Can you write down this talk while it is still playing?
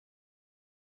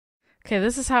Okay,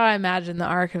 this is how I imagine the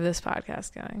arc of this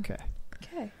podcast going. Okay.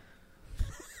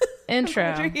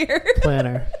 Intro. You're here.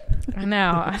 Planner. I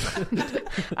know.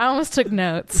 I almost took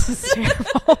notes. It's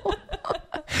terrible.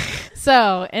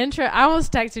 So, intro. I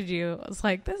almost texted you. I was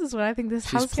like, this is what I think this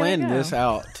house is going to go. She's planned this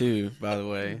out, too, by the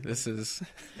way. This is...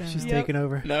 She's taking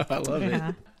over. No, I love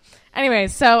it. Anyway,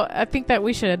 so I think that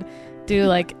we should do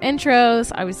like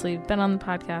intros. Obviously, you've been on the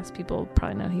podcast. People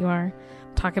probably know who you are.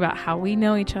 Talk about how we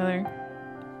know each other.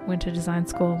 Went to design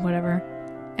school, whatever.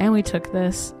 And we took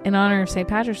this in honor of St.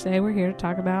 Patrick's Day. We're here to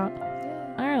talk about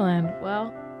Ireland.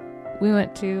 Well, we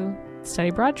went to study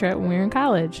abroad trip when we were in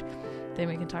college. Then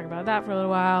we can talk about that for a little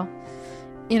while.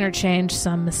 Interchange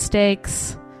some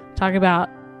mistakes. Talk about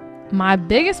my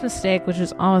biggest mistake, which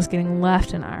was almost getting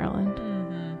left in Ireland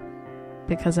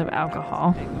because of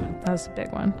alcohol. That was a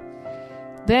big one.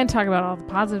 Then talk about all the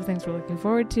positive things we're looking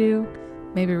forward to.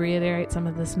 Maybe reiterate some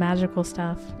of this magical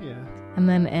stuff. Yeah. And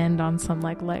then end on some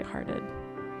like lighthearted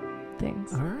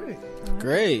things. All right.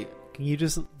 Great. Can you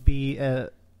just be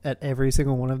at every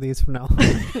single one of these from now on?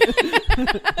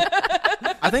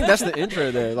 I think that's the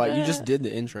intro, though. Like, you just did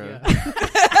the intro. Yeah.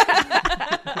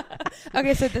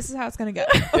 Okay, so this is how it's going to go.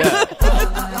 Yeah.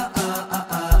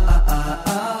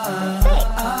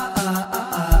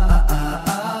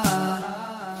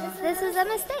 This is a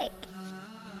mistake.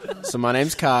 So my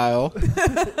name's Kyle.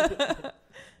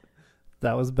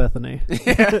 That was Bethany.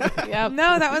 Yep.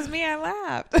 No, that was me. I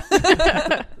laughed.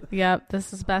 Yep.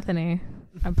 This is Bethany.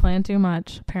 I plan too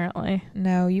much, apparently.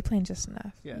 No, you plan just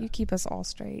enough. Yeah. You keep us all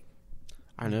straight.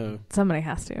 I know. Somebody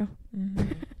has to.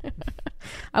 Mm-hmm.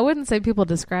 I wouldn't say people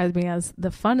describe me as the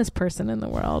funnest person in the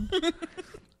world,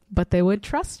 but they would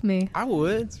trust me. I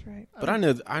would. That's right. But I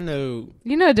know.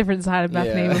 You know a different side of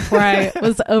Bethany Yeah. before I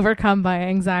was overcome by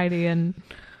anxiety and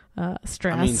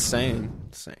stress. I mean,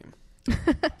 same.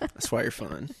 That's why you're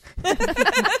fun.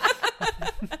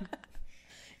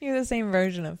 You're the same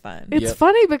version of fun. It's Yep.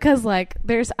 funny because like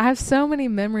I have so many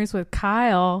memories with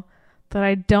Kyle that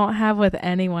I don't have with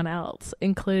anyone else,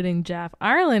 including Jeff.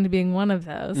 Ireland being one of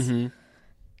those. Mm-hmm.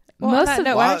 Well, Most on that of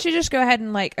note, why don't you just go ahead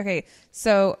and okay,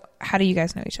 so how do you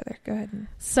guys know each other? Go ahead.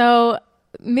 So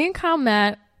me and Kyle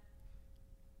met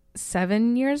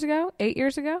 8 years ago.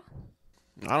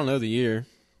 I don't know the year.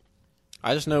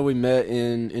 I just know we met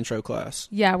in intro class.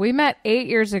 Yeah, we met 8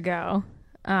 years ago.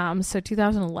 So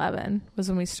 2011 was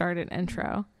when we started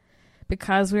intro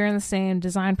because we were in the same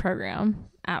design program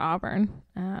at Auburn.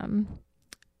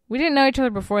 We didn't know each other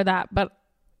before that, but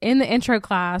in the intro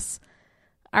class,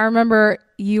 I remember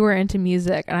you were into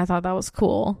music and I thought that was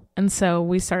cool. And so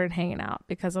we started hanging out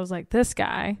because I was like, this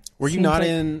guy. Were you seems not like-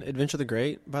 in Adventure the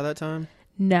Great by that time?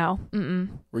 No. Mm-mm.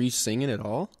 Were you singing at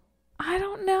all? I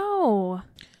don't know.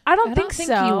 I don't think think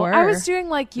so. you were. I was doing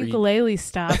like Were you- ukulele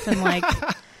stuff and like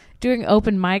doing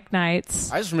open mic nights.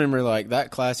 I just remember like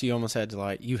that class you almost had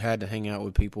to you had to hang out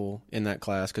with people in that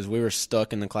class because we were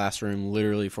stuck in the classroom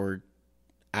literally for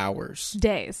hours.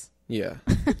 Days. Yeah.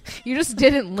 You just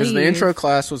didn't leave. Because the intro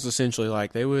class was essentially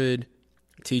like they would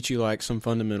teach you like some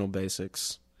fundamental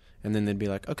basics and then they'd be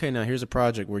like, okay, now here's a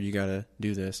project where you got to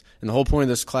do this. And the whole point of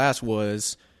this class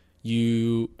was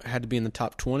you had to be in the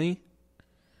top 20,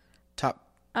 top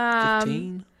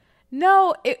 15.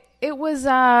 No, it was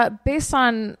based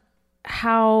on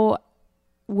how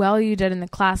well you did in the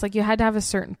class. Like you had to have a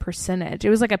certain percentage. It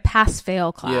was like a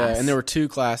pass-fail class. Yeah, and there were 2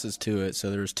 classes to it. So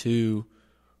there was 2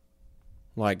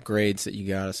 like grades that you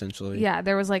got essentially. Yeah,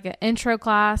 there was like an intro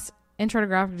class, intro to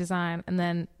graphic design, and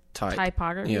then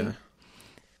typography. Yeah.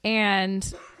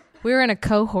 And we were in a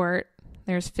cohort.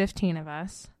 There's 15 of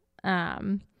us.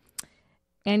 And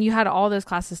you had all those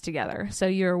classes together. So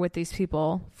you were with these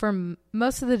people for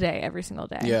most of the day, every single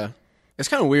day. Yeah. It's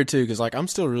kind of weird too because like I'm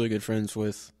still really good friends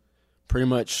with pretty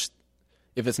much,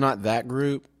 if it's not that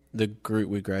group, the group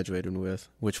we graduated with,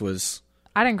 which was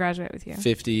I didn't graduate with you.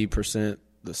 50%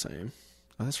 the same.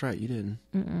 Oh, that's right. You didn't.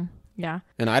 Mm-mm. Yeah.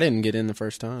 And I didn't get in the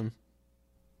first time.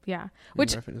 Yeah. in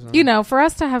Which, graphic design. you know, for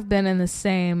us to have been in the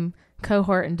same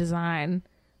cohort in design,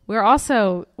 we're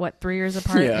also, 3 years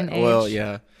apart Yeah. in age? Well,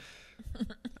 yeah.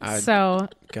 I So,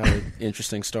 got an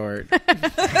interesting start.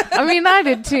 I mean, I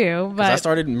did too, 'Cause but I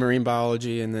started marine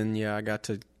biology and then, I got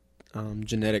to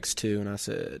genetics too. And I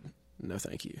said, no,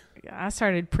 thank you. I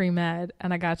started pre-med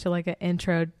and I got to like an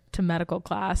intro to medical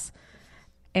class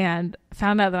and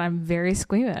found out that I'm very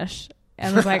squeamish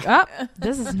and was like, oh,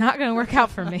 this is not going to work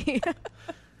out for me.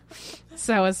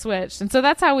 So I switched. And so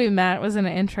that's how we met, was in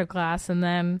an intro class. And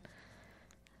then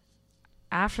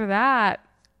after that,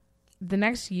 the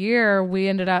next year we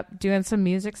ended up doing some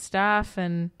music stuff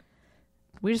and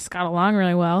we just got along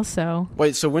really well. So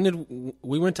Wait, so when did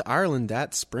we went to Ireland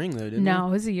that spring though? Didn't no, we?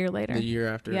 it was a year later. The year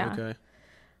after. Yeah. Okay.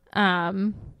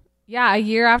 Yeah, a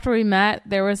year after we met,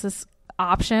 there was this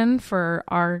option for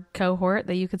our cohort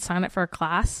that you could sign up for a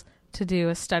class to do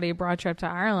a study abroad trip to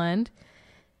Ireland.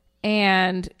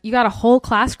 And you got a whole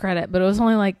class credit, but it was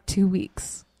only like 2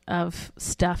 weeks of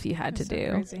stuff you had to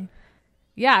do. Crazy.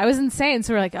 Yeah, it was insane.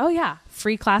 So we're like, oh yeah,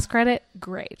 free class credit,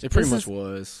 great. It pretty This much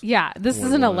was. Yeah, this what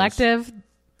is it an was. elective.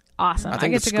 Awesome. I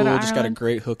think get the to go to school just got a Ireland.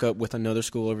 great hookup with another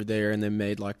school over there, and they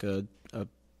made like a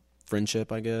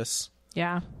friendship, I guess.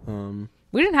 Yeah. Um,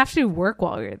 We didn't have to do work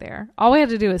while we were there. All we had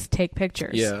to do was take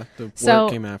pictures. yeah, the work So-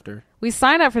 came after. We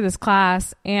signed up for this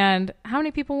class, and how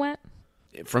many people went?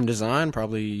 From design,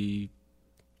 probably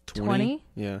 20.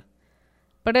 Yeah.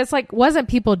 But it's like, wasn't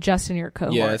people just in your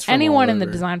cohort. Yeah, it's from Anyone all in the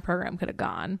over. design program could have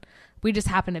gone. We just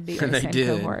happened to be in And the they same did.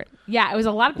 cohort. Yeah, it was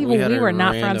a lot of people We we, had a were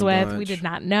not friends random with. We bunch. did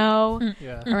not know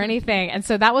Yeah. or anything. And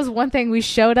so that was one thing. We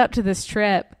showed up to this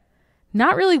trip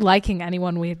not really liking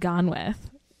anyone we had gone with,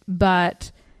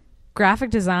 but graphic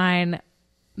design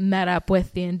met up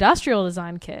with the industrial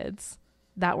design kids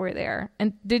that were there.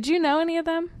 And did you know any of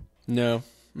them? No.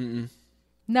 Mm-mm.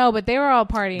 No, but they were all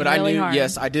partying But I really knew, hard.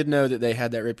 yes, I did know that they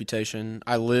had that reputation.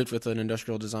 I lived with an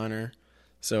industrial designer,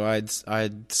 so I'd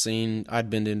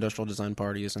been to industrial design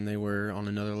parties, and they were on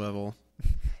another level.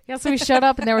 Yeah, so we showed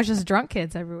up and there was just drunk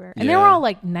kids everywhere. And they were Yeah. all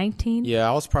like 19. Yeah,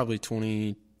 I was probably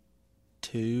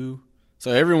 22,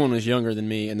 so everyone was younger than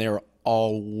me, and they were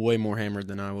all way more hammered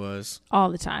than I was. All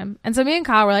the time. And so me and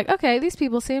Kyle were like, okay, these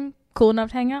people seem cool enough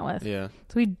to hang out with. Yeah,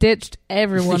 So we ditched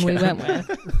everyone we Yeah. went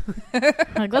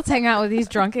with. Like, let's hang out with these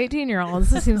drunk 18-year-olds.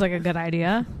 This seems like a good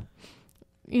idea.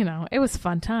 You know, it was a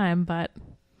fun time, but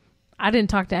I didn't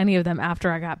talk to any of them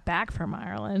after I got back from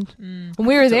Ireland. When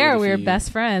we were talked there, with we were you.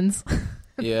 best friends.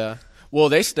 yeah. Well,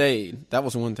 they stayed. That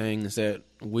was one thing, is that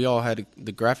we all had to,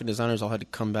 the graphic designers all had to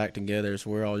come back together, so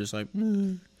we're all just like,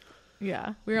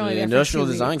 Yeah. We were only the there industrial for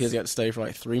 2 design weeks. kids got to stay for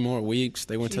like 3 more weeks.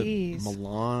 They went Jeez. to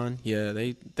Milan.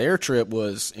 Yeah, their trip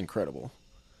was incredible,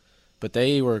 but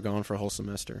they were gone for a whole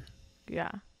semester.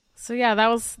 Yeah. So yeah, that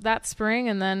was that spring,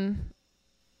 and then,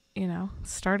 you know,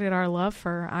 started our love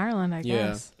for Ireland, I Yeah,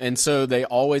 guess. and so they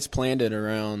always planned it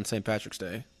around St. Patrick's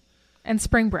Day. And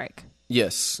spring break.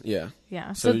 Yes, yeah.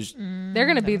 Yeah. So, So they're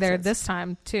going to that be makes there sense. this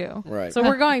time too. right, So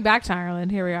we're going back to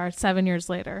Ireland. Here we are 7 years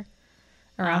later.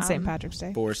 Around Um, St. Patrick's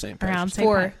Day. for St. Around Patrick's Day. St.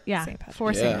 For Pat- yeah, St. Patrick's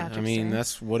for Yeah, St. Patrick's I mean Day.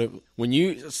 that's what it. When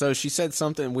you so she said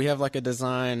something. We have like a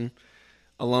design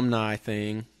alumni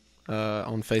thing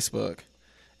on Facebook,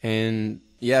 and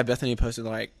yeah, Bethany posted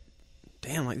like,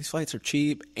 "Damn, like these flights are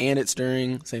cheap, and it's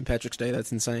during St. Patrick's Day.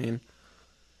 That's insane."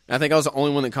 And I think I was the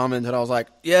only one that commented. I was like,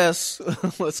 "Yes,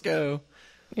 let's go."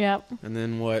 Yep. And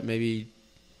then what? Maybe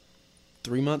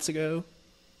 3 months ago.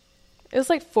 It was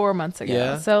like 4 months ago.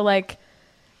 Yeah. So like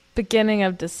beginning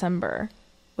of December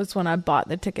was when I bought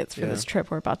the tickets for Yeah. this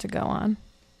trip we're about to go on.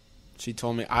 She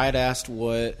told me I had asked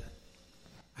what.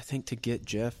 I think to get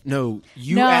Jeff. No,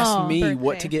 you No, asked me birthday.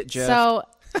 what to get Jeff. So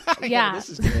yeah. This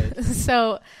is good.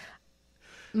 So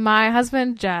my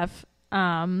husband Jeff,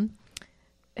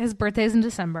 his birthday's in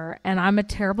December, and I'm a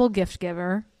terrible gift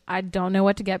giver. I don't know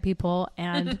what to get people,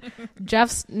 and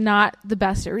Jeff's not the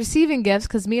best at receiving gifts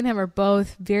because me and him are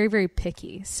both very, very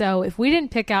picky. So if we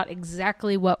didn't pick out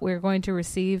exactly what we're going to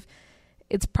receive,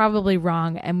 it's probably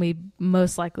wrong, and we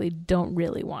most likely don't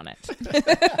really want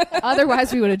it.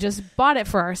 Otherwise, we would have just bought it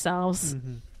for ourselves,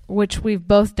 which we've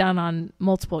both done on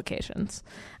multiple occasions.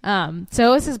 So it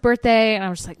was his birthday, and I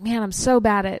was just like, man, I'm so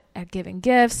bad at giving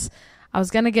gifts. I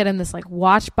was going to get him this like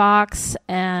watch box,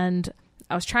 and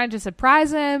I was trying to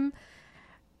surprise him,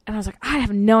 and I was like, I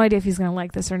have no idea if he's going to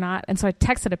like this or not. And so I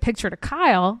texted a picture to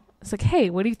Kyle. I was like, hey,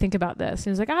 what do you think about this? And he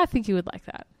was like, I think you would like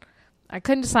that. I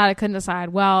couldn't decide.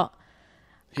 Well,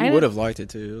 He I would didn't- have liked it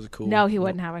too. It was cool. no, he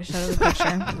wouldn't have. I showed him the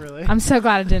picture. Really? I'm so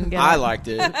glad I didn't get it. I liked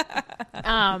it.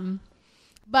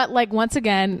 But like once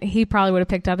again, he probably would have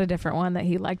picked out a different one that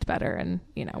he liked better, and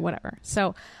you know, whatever.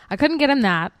 So I couldn't get him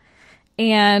that.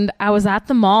 And I was at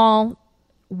the mall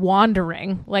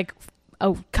wandering like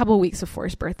a couple weeks before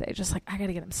his birthday, just like, I got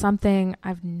to get him something. I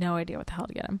have no idea what the hell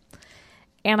to get him.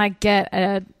 And I get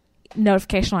a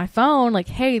notification on my phone like,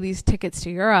 hey, these tickets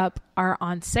to Europe are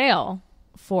on sale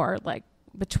for like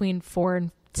between $400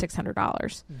 and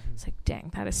 $600. It's like,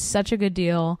 dang, that is such a good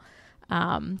deal.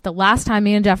 The last time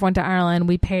me and Jeff went to Ireland,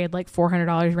 we paid like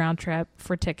 $400 round trip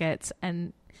for tickets.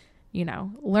 And, you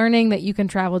know, learning that you can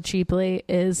travel cheaply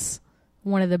is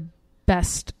one of the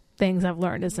best things I've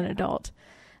learned as an adult.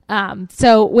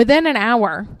 So within an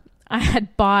hour, I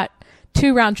had bought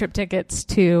 2 round trip tickets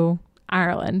to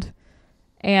Ireland.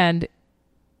 And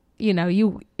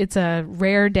it's a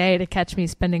rare day to catch me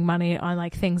spending money on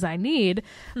like things I need,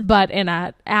 but in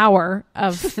an hour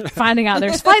of finding out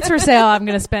there's flights for sale, I'm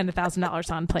going to spend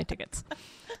 $1,000 on plane tickets.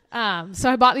 So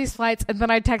I bought these flights, and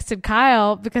then I texted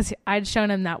Kyle because I'd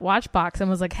shown him that watch box and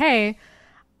was like, hey,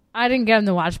 I didn't get him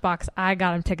the watch box. I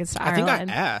got him tickets to Ireland. I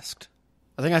think I asked.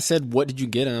 I think I said, what did you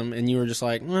get him? And you were just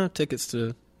like, tickets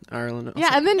to Ireland. Yeah,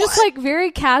 and then just like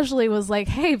very casually was like,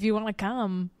 hey, if you want to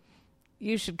come,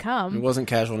 you should come. It wasn't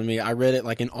casual to me. I read it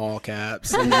like in all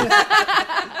caps.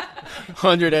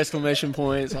 100 exclamation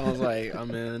points. I was like,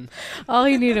 I'm in. All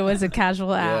he needed was a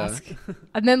casual ask.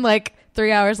 And then like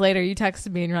 3 hours later, you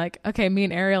texted me and you're like, okay, me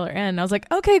and Ariel are in. And I was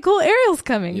like, okay, cool. Ariel's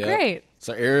coming. Yep. Great.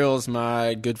 So Ariel's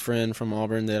my good friend from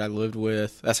Auburn that I lived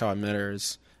with. That's how I met her.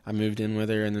 I moved in with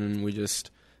her, and then we just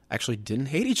actually didn't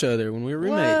hate each other when we were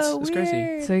roommates. Whoa, It was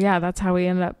crazy. So yeah, that's how we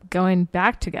ended up going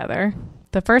back together.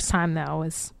 The first time though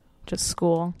was just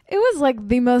school. It was like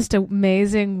the most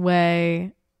amazing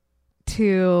way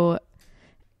to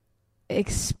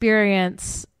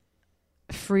experience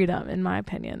freedom, in my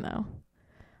opinion, though.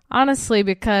 Honestly,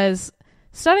 because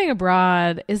studying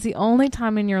abroad is the only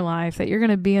time in your life that you're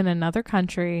going to be in another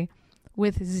country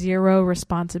with zero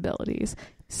responsibilities.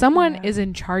 Someone is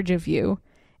in charge of you,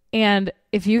 and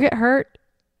if you get hurt,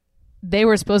 they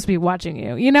were supposed to be watching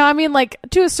you. You know, I mean, like,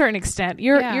 to a certain extent,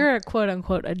 you're a quote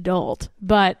unquote adult,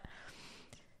 but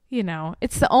you know,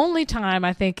 it's the only time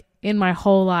I think in my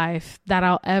whole life that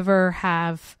I'll ever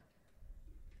have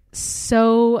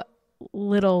so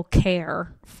little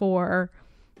care for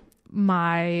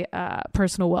my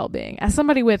personal well-being. As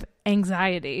somebody with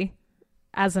anxiety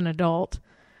as an adult,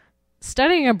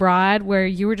 studying abroad where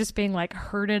you were just being like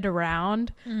herded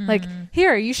around, like,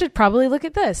 here, you should probably look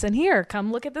at this, and here,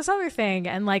 come look at this other thing,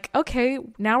 and like, okay,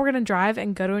 now we're gonna drive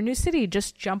and go to a new city,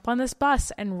 just jump on this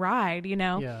bus and ride, you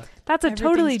know. Yeah. That's a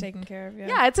totally taken care of.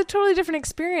 yeah, it's a totally different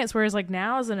experience. Whereas like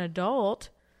now as an adult,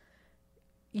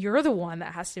 you're the one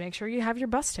that has to make sure you have your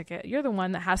bus ticket. You're the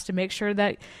one that has to make sure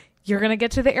that you're going to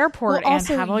get to the airport and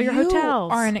have all your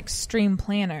hotels. You are an extreme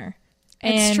planner.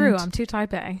 It's true. I'm too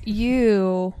type A.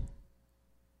 You,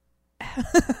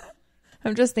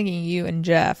 I'm just thinking you and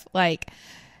Jeff, like,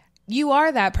 you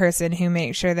are that person who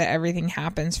makes sure that everything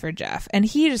happens for Jeff. And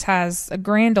he just has a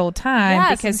grand old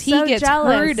time because he gets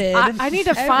herded. I need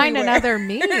to find everywhere. another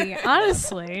me,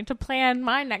 honestly, to plan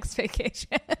my next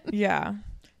vacation. Yeah.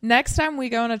 Next time we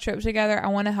go on a trip together, I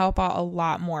want to help out a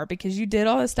lot more because you did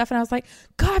all this stuff and I was like,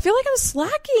 God, I feel like I'm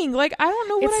slacking. Like, I don't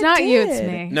know what It's I not did. you, it's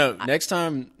me. No, next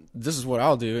time, this is what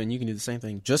I'll do, and you can do the same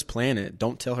thing. Just plan it.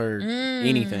 Don't tell her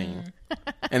anything.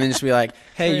 And then just be like,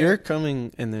 hey, you're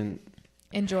coming, and then...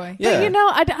 Enjoy. Yeah. But you know,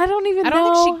 I don't even know. I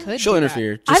don't think she could. She'll do that.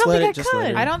 interfere. I Just don't let think it. I Just let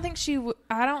could. her. I don't think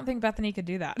I don't think Bethany could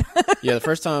do that. Yeah, the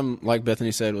first time, like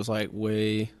Bethany said, was like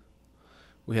we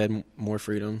had more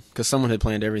freedom because someone had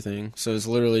planned everything. So it's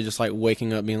literally just like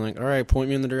waking up, being like, all right, point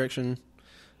me in the direction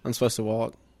I'm supposed to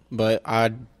walk. But I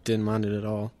didn't mind it at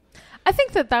all. I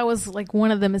think that was like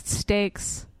one of the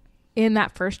mistakes in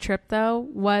that first trip, though,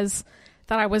 was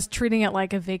that I was treating it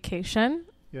like a vacation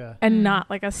Yeah. and not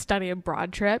like a study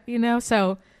abroad trip, you know?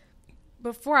 So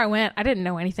before I went, I didn't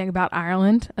know anything about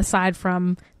Ireland aside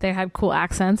from they had cool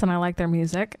accents and I liked their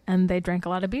music and they drank a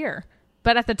lot of beer.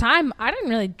 But at the time, I didn't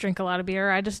really drink a lot of beer.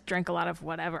 I just drank a lot of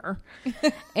whatever.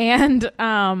 And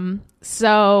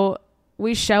so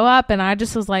we show up and I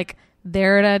just was like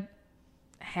there to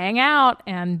hang out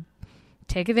and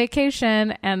take a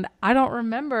vacation. And I don't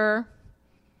remember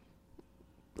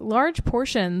large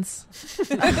portions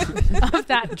of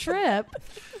that trip.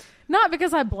 Not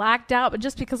because I blacked out, but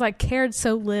just because I cared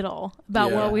so little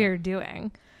about what we were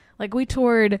doing. Like, we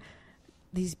toured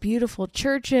these beautiful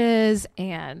churches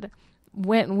and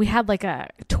we had like a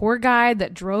tour guide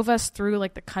that drove us through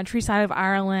like the countryside of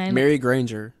Ireland. Mary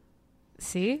Granger.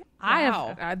 See?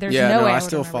 Wow. I have there's Yeah, no way I would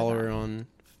still remember follow that. her on,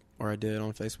 or I did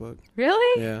on Facebook.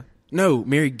 Really? Yeah. No,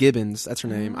 Mary Gibbons. That's her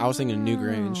name. I was thinking of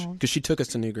Newgrange because she took us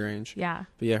to Newgrange. Yeah.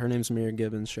 But yeah, her name's Mary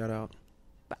Gibbons. Shout out.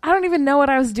 But I don't even know what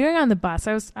I was doing on the bus.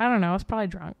 I don't know. I was probably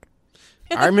drunk.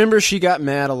 I remember she got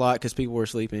mad a lot because people were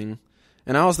sleeping.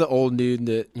 And I was the old dude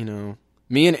that, you know,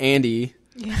 me and Andy,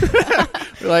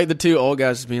 were like the two old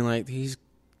guys just being like, these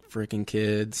freaking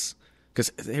kids.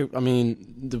 Because, I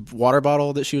mean, the water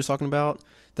bottle that she was talking about,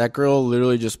 that girl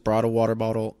literally just brought a water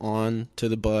bottle on to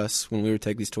the bus when we would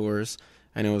take these tours.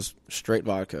 And it was straight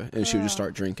vodka. And she would just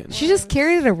start drinking. She just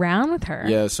carried it around with her.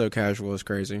 Yeah, it was so casual. It's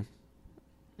crazy.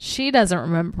 She doesn't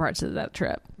remember parts of that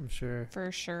trip. I'm sure.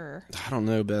 For sure. I don't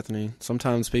know, Bethany.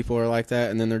 Sometimes people are like that,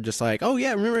 and then they're just like, "Oh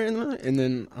yeah, remember?" And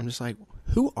then I'm just like,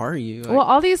 "Who are you?" Like, Well,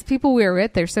 all these people we were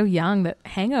with, they're so young that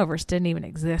hangovers didn't even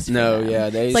exist. For no, them. yeah,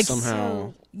 they Like,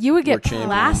 somehow you would get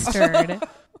plastered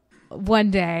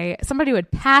one day. Somebody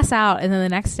would pass out, and then the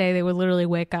next day they would literally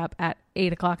wake up at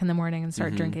 8 o'clock in the morning and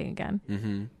start drinking again.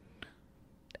 Mm-hmm.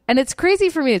 And it's crazy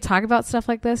for me to talk about stuff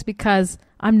like this because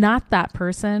I'm not that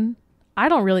person. I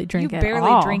don't really drink at all. You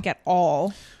barely drink at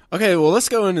all. Okay, well, let's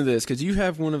go into this because you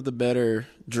have one of the better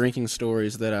drinking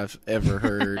stories that I've ever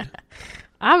heard.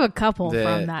 I have a couple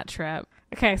from that trip.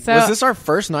 Okay, so... Was this our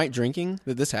first night drinking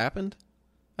that this happened?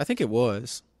 I think it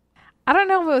was. I don't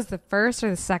know if it was the first or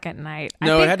the second night.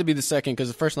 No, it had to be the second because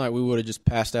the first night we would have just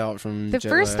passed out from the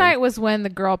first night was when the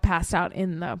girl passed out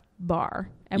in the bar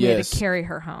and we had to carry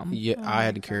her home. Yeah, I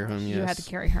had to carry her home, yes. You had to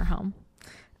carry her home.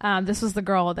 This was the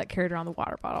girl that carried around the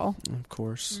water bottle. Of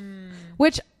course.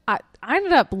 Which I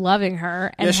ended up loving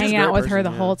her and hanging out with her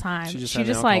the whole time. She just had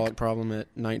an alcoholic problem at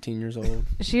 19 years old.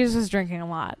 She was just drinking a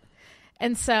lot.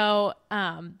 And so,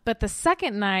 but the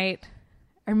second night...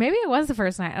 Or maybe it was the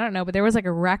first night. I don't know. But there was like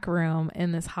a rec room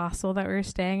in this hostel that we were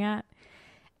staying at.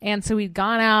 And so we'd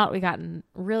gone out. We gotten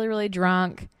really, really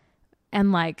drunk.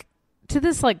 And like to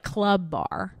this like club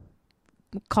bar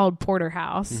called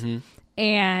Porterhouse. Mm-hmm.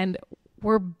 And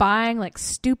we're buying like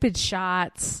stupid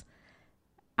shots.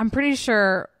 I'm pretty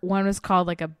sure one was called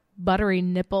like a buttery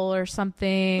nipple or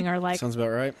something. Or like... Sounds about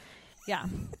right. Yeah.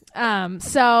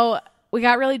 So we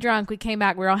got really drunk. We came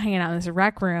back. We were all hanging out in this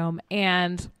rec room.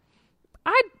 And...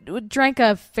 I drank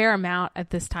a fair amount at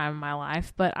this time in my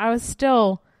life, but I was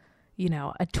still, a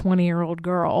 20-year-old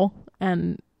girl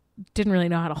and didn't really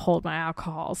know how to hold my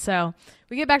alcohol. So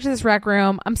we get back to this rec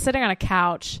room. I'm sitting on a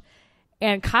couch,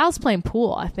 and Kyle's playing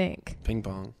pool, I think. Ping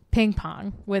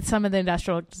pong with some of the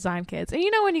industrial design kids. And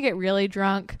when you get really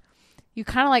drunk, you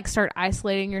kind of like start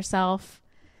isolating yourself,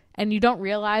 and you don't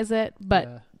realize it, but...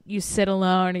 Yeah. You sit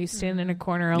alone or you stand in a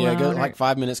corner alone. Yeah, like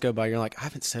 5 minutes go by. You're like, I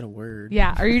haven't said a word.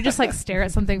 Yeah, or you just like stare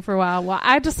at something for a while. Well,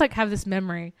 I just like have this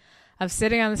memory of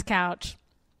sitting on this couch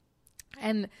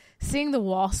and seeing the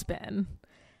wall spin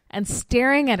and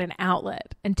staring at an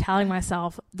outlet and telling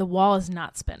myself the wall is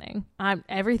not spinning.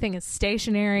 Everything is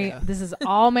stationary. Yeah. This is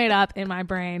all made up in my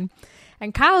brain.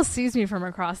 And Kyle sees me from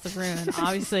across the room,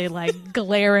 obviously like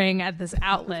glaring at this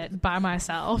outlet by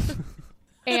myself.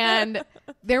 And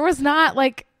there was not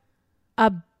like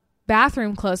a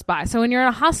bathroom close by. So when you're in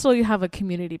a hostel, you have a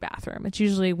community bathroom. It's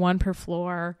usually one per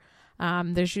floor.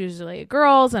 There's usually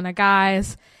girls and a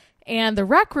guys. And the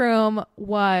rec room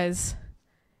was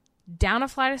down a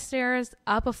flight of stairs,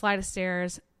 up a flight of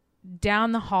stairs,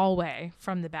 down the hallway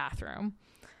from the bathroom.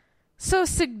 So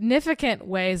significant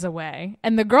ways away.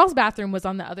 And the girls' bathroom was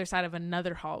on the other side of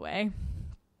another hallway.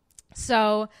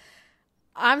 So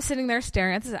I'm sitting there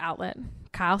staring at this outlet.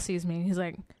 Kyle sees me. He's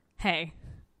like, hey,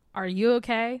 are you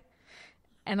okay?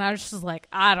 And I was just like,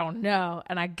 I don't know.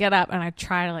 And I get up and I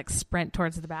try to like sprint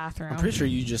towards the bathroom. I'm pretty sure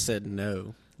you just said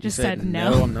no. You said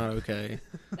no. No, I'm not okay.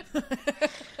 Because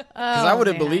I would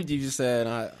have believed you just said,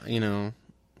 I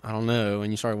don't know.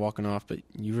 And you started walking off, but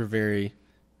you were very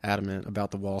adamant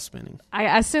about the wall spinning.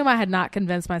 I assume I had not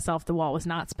convinced myself the wall was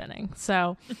not spinning.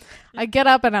 So I get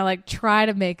up and I like try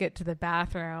to make it to the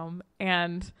bathroom.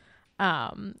 And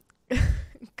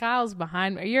Kyle's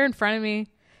behind me. You're in front of me.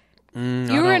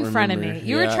 You were in front of me.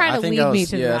 You were trying to lead me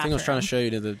to the bathroom. Yeah, I think I was trying to show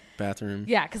you to the bathroom.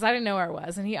 Yeah, because I didn't know where it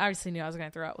was, and he obviously knew I was going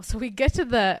to throw up. So we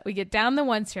get down the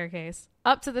one staircase,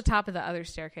 up to the top of the other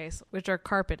staircase, which are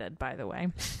carpeted, by the way.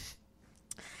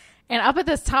 And up at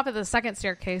the top of the second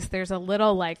staircase, there's a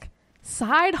little like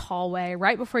side hallway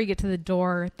right before you get to the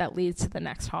door that leads to the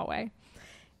next hallway.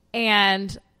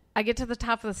 And I get to the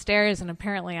top of the stairs, and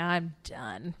apparently I'm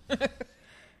done.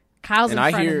 Kyle's in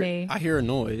front of me. I hear a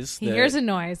noise. He hears a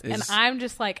noise, and I'm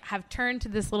just like, have turned to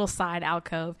this little side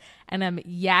alcove, and I'm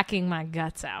yakking my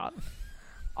guts out,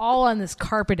 all on this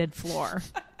carpeted floor.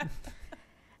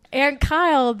 And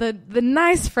Kyle, the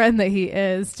nice friend that he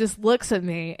is, just looks at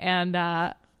me, and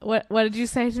what did you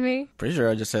say to me? Pretty sure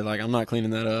I just said, like, I'm not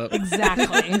cleaning that up.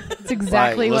 Exactly. It's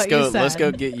exactly what you said. Let's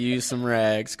go get you some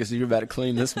rags because you're about to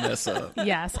clean this mess up.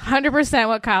 Yes, 100%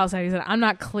 what Kyle said. He said, I'm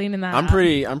not cleaning that up.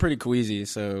 I'm pretty queasy,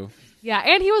 so. Yeah,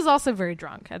 and he was also very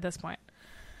drunk at this point.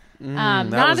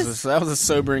 That was a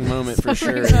sobering moment for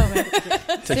sure.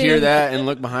 To hear that and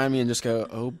look behind me and just go,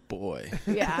 oh boy.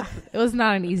 Yeah, it was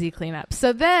not an easy cleanup.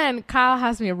 So then Kyle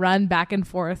has me run back and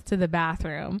forth to the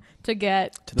bathroom to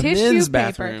get tissue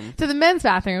paper. To the men's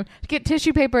bathroom to get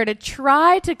tissue paper to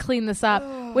try to clean this up,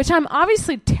 which I'm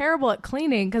obviously terrible at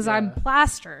cleaning because I'm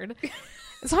plastered.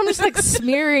 So I'm just like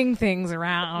smearing things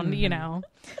around, you know.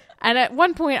 And at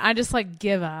one point, I just like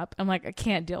give up. I'm like, I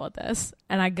can't deal with this.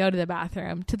 And I go to the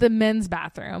bathroom, to the men's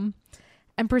bathroom,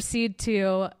 and proceed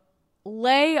to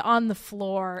lay on the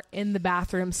floor in the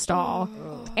bathroom stall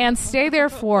and stay there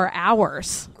for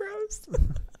hours. Gross.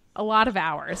 A lot of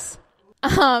hours.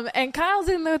 And Kyle's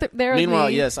in there with Meanwhile,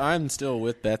 me. yes, I'm still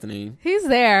with Bethany. He's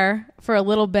there for a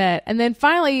little bit. And then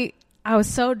finally, I was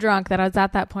so drunk that I was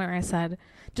at that point where I said,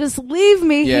 just leave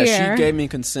me here. Yeah, she gave me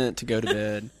consent to go to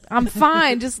bed. I'm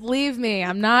fine. Just leave me.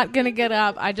 I'm not going to get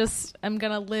up. I'm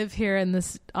going to live here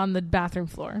on the bathroom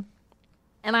floor.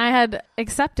 And I had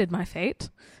accepted my fate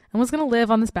and was going to live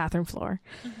on this bathroom floor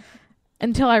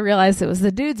until I realized it was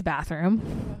the dude's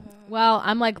bathroom. Well,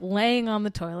 I'm like laying on the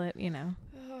toilet,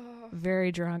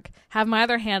 very drunk, have my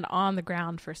other hand on the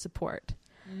ground for support.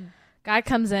 Guy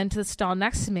comes into the stall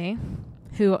next to me,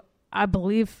 who I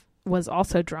believe was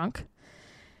also drunk,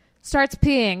 starts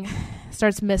peeing,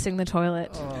 starts missing the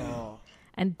toilet,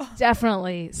 and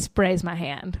definitely sprays my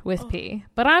hand with pee.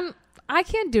 But I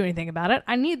can't do anything about it.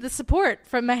 I need the support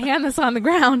from my hand that's on the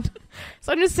ground.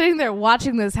 So I'm just sitting there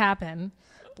watching this happen,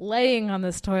 laying on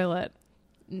this toilet,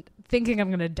 thinking I'm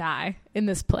going to die in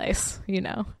this place,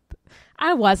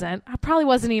 I wasn't. I probably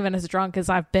wasn't even as drunk as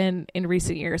I've been in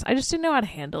recent years. I just didn't know how to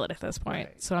handle it at this point.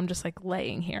 Right. So I'm just like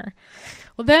laying here.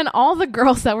 Well, then all the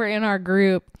girls that were in our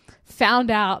group found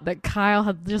out that Kyle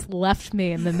had just left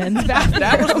me in the men's bathroom.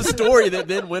 That was the story that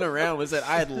then went around, was that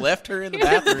I had left her in the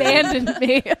bathroom. He abandoned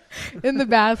me in the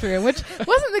bathroom, which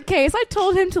wasn't the case. I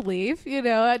told him to leave,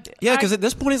 Yeah, because at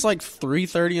this point it's like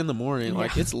 3:30 in the morning.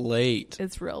 Like, it's late.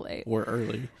 It's real late. Or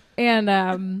early.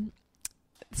 And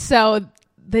so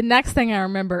the next thing I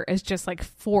remember is just like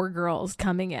 4 girls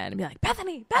coming in and be like,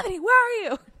 Bethany, where are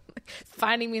you?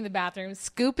 Finding me in the bathroom,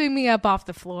 scooping me up off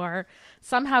the floor,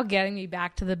 somehow getting me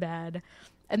back to the bed.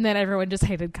 And then everyone just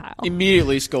hated Kyle.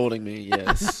 Immediately scolding me,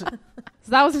 yes. So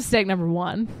that was mistake number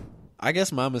 1. I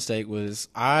guess my mistake was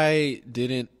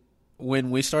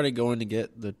when we started going to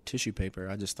get the tissue paper,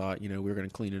 I just thought, we were going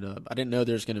to clean it up. I didn't know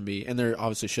there's going to be, and there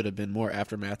obviously should have been more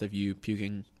aftermath of you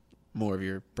puking more of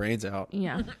your brains out.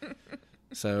 Yeah.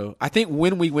 So I think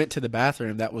when we went to the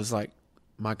bathroom, that was like,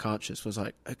 my conscience was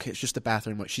like, okay, it's just the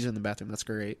bathroom. Like, she's in the bathroom. That's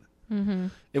great. Mm-hmm.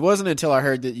 It wasn't until I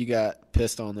heard that you got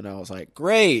pissed on that I was like,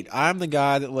 great. I'm the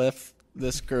guy that left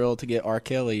this girl to get R.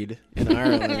 Kelly'd in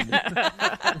Ireland.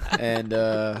 And,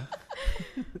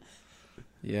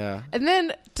 yeah. And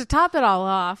then to top it all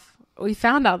off, we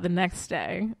found out the next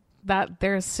day that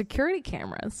there's security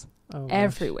cameras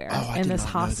everywhere in this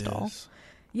hostel.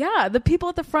 Yeah, the people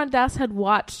at the front desk had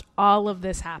watched all of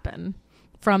this happen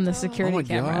from the security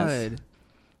cameras. God.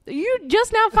 You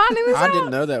just now finding this out? I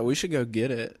didn't know that. We should go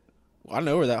get it. Well, I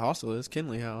know where that hostel is,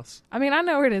 Kinley House. I mean, I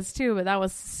know where it is too, but that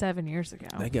was 7 years ago.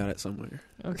 They got it somewhere.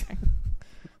 Okay.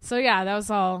 So yeah,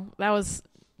 that was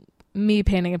me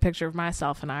painting a picture of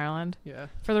myself in Ireland. Yeah.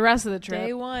 For the rest of the trip.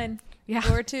 Day 1.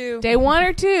 Yeah. Or 2. Day 1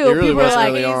 or 2. It really people was were like,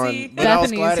 early on. But I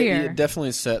was glad here. it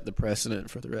definitely set the precedent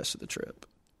for the rest of the trip.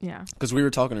 Yeah. Because we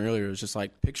were talking earlier, it was just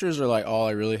like, pictures are like all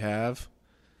I really have.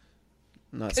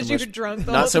 Not so much, you were drunk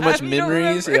the not whole so much time,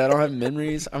 memories. Yeah, I don't have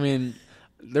memories. I mean,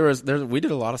 we did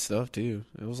a lot of stuff too.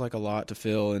 It was like a lot to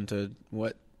fill into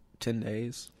 10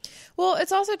 days. Well,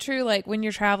 it's also true, like, when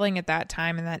you're traveling at that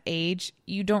time and that age,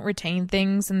 you don't retain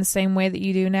things in the same way that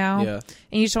you do now. Yeah.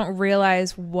 And you just don't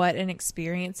realize what an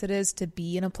experience it is to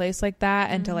be in a place like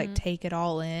that and to, like, take it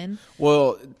all in.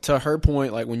 Well, to her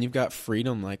point, like, when you've got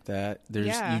freedom like that,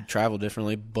 you travel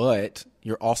differently, but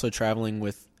you're also traveling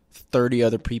with 30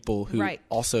 other people who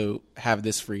also have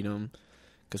this freedom.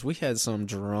 Because we had some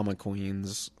drama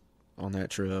queens on that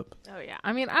trip. Oh, yeah.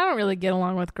 I mean, I don't really get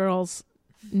along with girls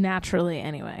naturally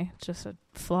anyway. It's just a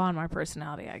flaw in my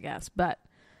personality, I guess. But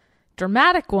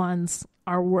dramatic ones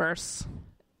are worse.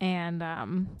 And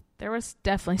there was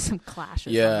definitely some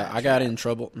clashes. Yeah, I got in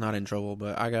trouble. Not in trouble,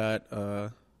 but I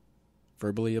got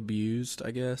verbally abused,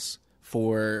 I guess,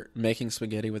 for making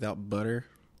spaghetti without butter.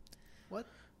 What?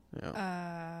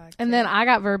 Yeah. And then I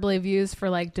got verbally abused for,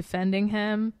 like, defending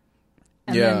him.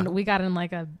 And then we got in,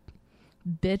 like, a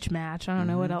bitch match. I don't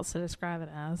know what else to describe it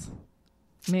as.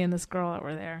 Me and this girl that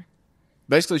were there.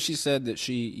 Basically, she said that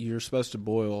you're supposed to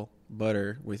boil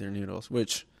butter with your noodles,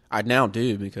 which I now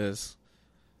do because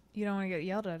you don't want to get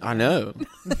yelled at. I know.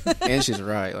 And she's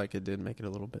right. Like, it did make it a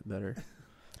little bit better.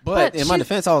 But in my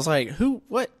defense, I was like,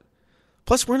 what?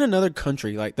 Plus, we're in another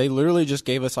country. Like, they literally just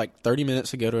gave us, like, 30 minutes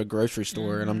to go to a grocery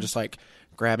store, and I'm just, like,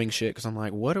 grabbing shit because I'm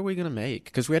like, what are we going to make?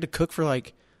 Because we had to cook for,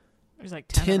 like, there's like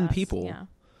 10 people. Yeah.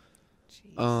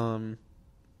 Jeez.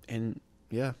 And,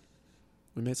 yeah.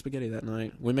 We made spaghetti that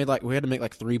night. We had to make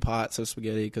like 3 pots of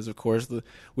spaghetti because, of course,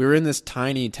 we were in this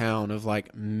tiny town of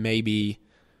like maybe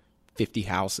 50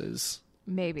 houses.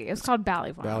 Maybe. It's called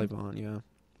Ballyvaughan. Ballyvaughan, yeah.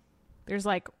 There's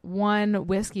like one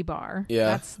whiskey bar.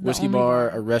 Yeah, that's the whiskey only bar,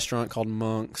 a restaurant called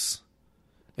Monk's.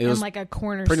 It was like a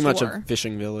corner pretty store. much a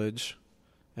fishing village,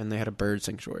 and they had a bird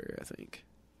sanctuary, I think.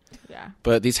 Yeah.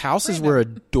 But these houses were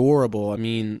adorable. I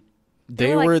mean,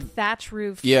 they were like thatch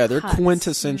roof. Yeah, they're huts.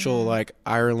 quintessential like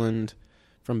Ireland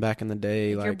from back in the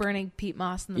day. Like you're burning peat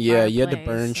moss in the yeah, fireplace. you had to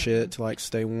burn shit to like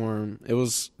stay warm. It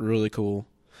was really cool.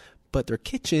 But their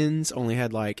kitchens only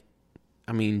had like,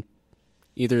 I mean,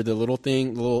 either the little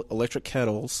electric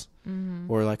kettles,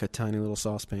 or like a tiny little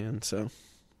saucepan. So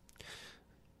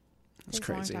it's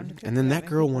crazy. And then that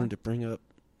girl wanted to bring up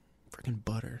freaking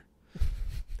butter.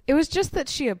 It was just that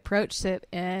she approached it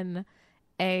in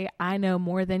I know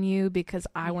more than you because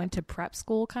I went to prep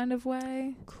school kind of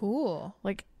way. Cool.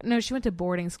 Like, no, she went to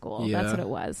boarding school. Yeah. That's what it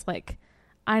was. Like,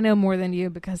 I know more than you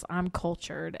because I'm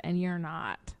cultured and you're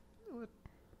not.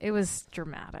 It was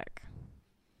dramatic.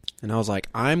 And I was like,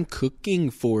 I'm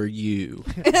cooking for you.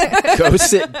 Go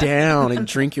sit down and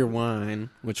drink your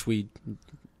wine, which we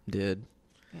did.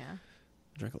 Yeah.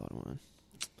 Drank a lot of wine.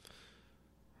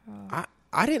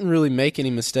 I didn't really make any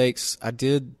mistakes. I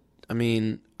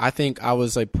think I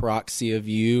was a proxy of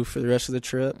you for the rest of the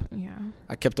trip. Yeah.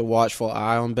 I kept a watchful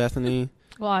eye on Bethany.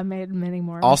 Well, I made many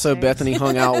more Also, mistakes. Bethany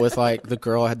hung out with like the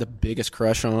girl I had the biggest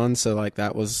crush on, so like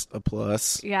that was a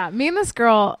plus. Yeah, me and this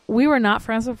girl, we were not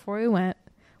friends before we went.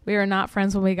 We were not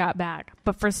friends when we got back.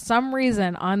 But for some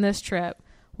reason on this trip,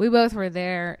 we both were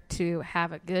there to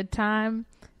have a good time.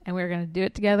 And we were going to do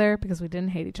it together because we didn't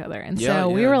hate each other. And so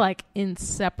we were like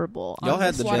inseparable. Y'all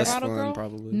had the best bottle fun, girl?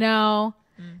 probably. No.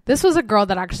 This was a girl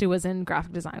that actually was in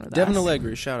graphic design with Devin us.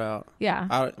 Allegri, shout out.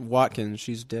 Yeah. Watkins,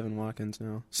 she's Devin Watkins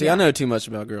now. See, I know too much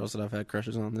about girls that I've had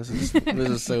crushes on. This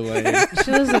is so lame.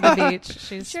 She lives at the beach.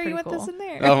 She's Sure, pretty you want cool. this in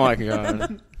there. Oh my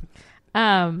god.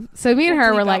 So me and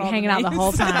her Hopefully were got like all the hanging out the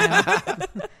whole names.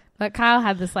 time. But Kyle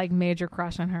had this like major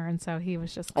crush on her, and so he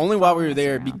was just like, Only while we were following us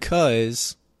there around.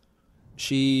 because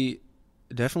she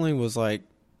definitely was like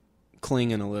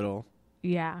clinging a little.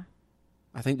 Yeah.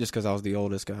 I think just because I was the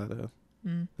oldest guy though,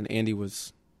 and Andy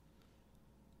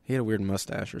he had a weird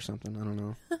mustache or something. I don't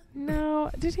know.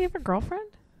 No, did he have a girlfriend?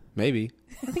 Maybe.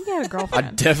 I think he had a I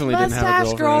girlfriend. definitely didn't have a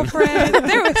Mustache girlfriend. girlfriend.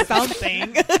 There was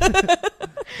something.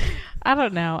 I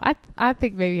don't know. I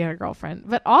think maybe he had a girlfriend,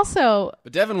 but also,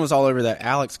 But Devin was all over that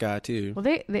Alex guy too. well,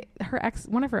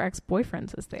 one of her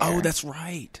ex-boyfriends was there. Oh, that's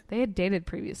right. They had dated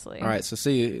previously. All right, so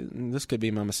see, this could be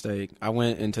my mistake. I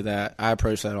went into that. I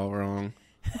approached that all wrong.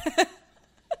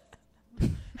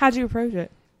 How'd you approach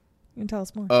it? You can tell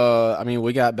us more. I mean,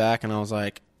 we got back and I was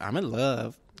like, I'm in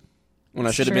love. When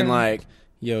I should have been true. like,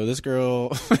 yo, this girl,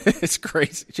 it's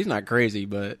crazy. She's not crazy,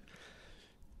 but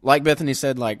like Bethany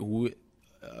said, like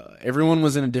everyone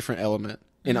was in a different element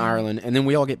in Ireland, and then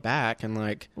we all get back and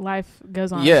like Life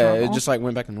goes on. yeah, as it normal. just like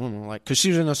went back to normal. Like, cause she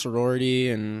was in a sorority,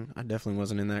 and I definitely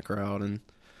wasn't in that crowd, and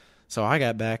so I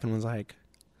got back and was like,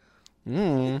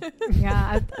 Yeah,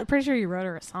 I'm pretty sure you wrote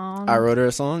her a song. I wrote her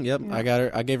a song. Yep, Yeah.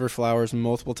 I gave her flowers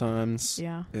multiple times.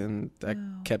 Yeah. And I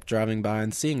kept driving by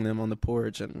and seeing them on the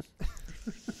porch, and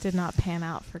Did not pan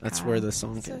out for that's Kyle. where the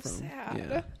song So came from. sad.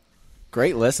 Yeah,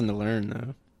 great lesson to learn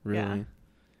though. Really, Yeah.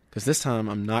 because this time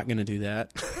I'm not going to do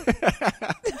that.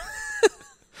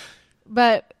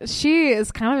 But she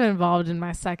is kind of involved in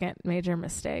my second major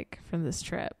mistake from this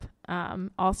trip.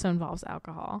 Also involves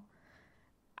alcohol.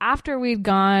 After we'd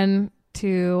gone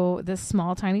to this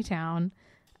small, tiny town,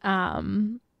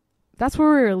 that's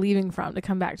where we were leaving from to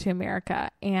come back to America.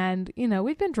 And, you know,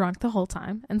 we'd been drunk the whole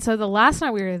time. And so the last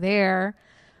night we were there,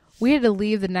 we had to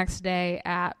leave the next day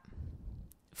at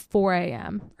 4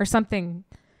 a.m. or something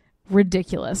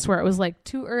ridiculous, where it was like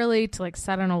too early to like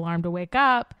set an alarm to wake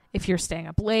up if you're staying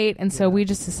up late. And so we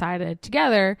just decided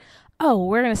together, oh,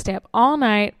 we're going to stay up all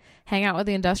night, hang out with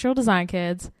the industrial design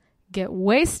kids, get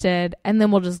wasted, and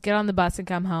then we'll just get on the bus and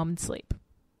come home and sleep.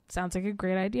 Sounds like a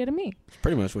great idea to me. It's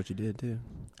pretty much what you did too.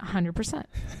 100%.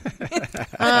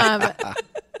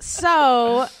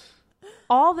 So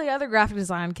all the other graphic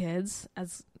design kids,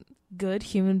 as good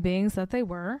human beings that they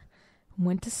were,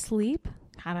 went to sleep,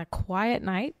 had a quiet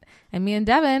night, and me and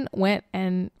Devin went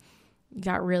and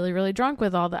got really, really drunk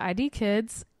with all the ID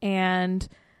kids, and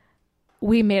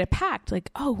we made a pact,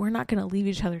 like, oh, we're not going to leave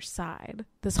each other's side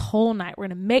this whole night. We're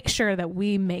going to make sure that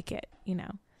we make it, you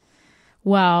know.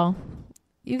 Well,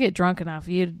 you get drunk enough,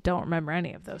 you don't remember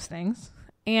any of those things.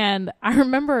 And I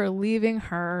remember leaving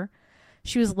her.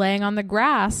 She was laying on the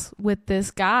grass with this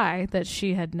guy that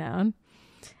she had known,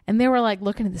 and they were like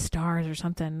looking at the stars or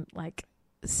something, like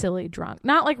silly drunk.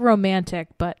 Not like romantic,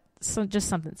 but just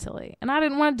something silly. And I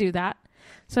didn't want to do that.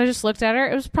 So I just looked at her.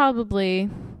 It was probably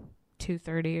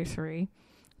 2:30 or 3.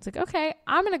 It's like, okay,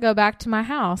 I'm going to go back to my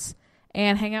house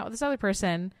and hang out with this other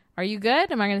person. Are you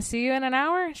good? Am I going to see you in an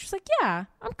hour? She's like, yeah,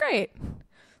 I'm great.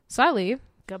 So I leave,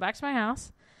 go back to my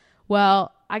house.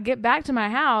 Well, I get back to my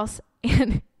house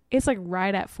and it's like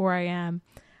right at 4 a.m.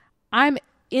 I'm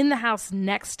in the house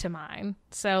next to mine.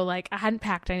 So like I hadn't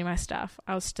packed any of my stuff.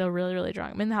 I was still really, really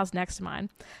drunk. I'm in the house next to mine.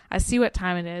 I see what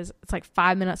time it is. It's like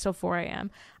 5 minutes till 4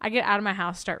 a.m. I get out of my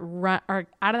house, out of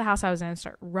the house I was in,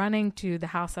 start running to the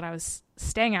house that I was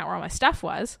staying at where all my stuff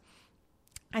was.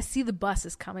 I see the bus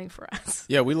is coming for us.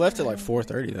 Yeah, we left at like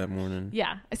 4:30 that morning.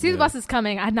 Yeah, I see the bus is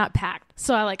coming. I had not packed.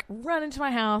 So I like run into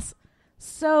my house,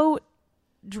 so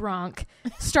drunk,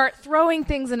 start throwing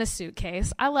things in a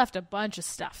suitcase. I left a bunch of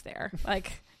stuff there,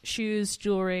 like shoes,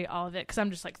 jewelry, all of it, because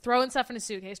I'm just like throwing stuff in a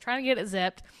suitcase, trying to get it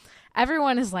zipped.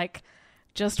 Everyone is like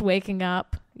just waking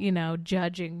up,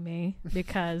 judging me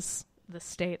because the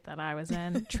state that I was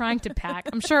in, trying to pack.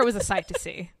 I'm sure it was a sight to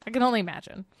see. I can only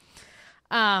imagine.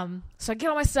 So I get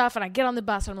all my stuff and I get on the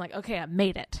bus and I'm like, okay, I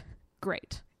made it.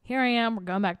 Great. Here I am. We're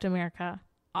going back to America.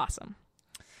 Awesome.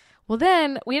 Well,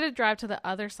 then we had to drive to the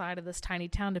other side of this tiny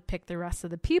town to pick the rest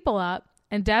of the people up.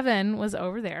 And Devin was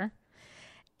over there.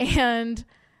 And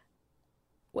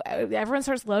everyone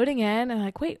starts loading in and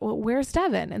like, wait, well, where's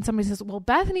Devin? And somebody says, well,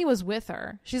 Bethany was with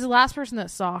her. She's the last person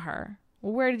that saw her.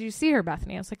 Well, where did you see her,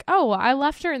 Bethany? I was like, oh, well, I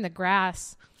left her in the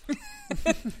grass.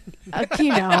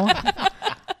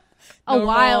 A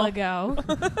while ago.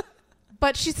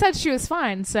 But she said she was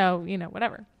fine, so,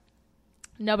 whatever.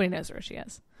 Nobody knows where she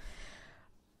is.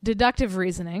 Deductive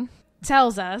reasoning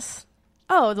tells us,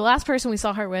 oh, the last person we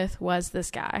saw her with was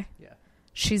this guy. Yeah.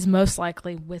 She's most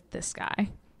likely with this guy.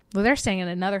 Well, they're staying in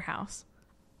another house.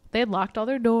 They had locked all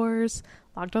their doors,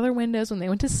 locked all their windows when they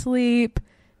went to sleep.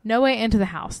 No way into the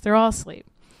house. They're all asleep.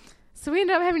 So we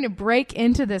ended up having to break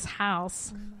into this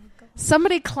house.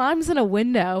 Somebody climbs in a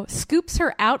window, scoops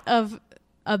her out of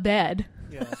a bed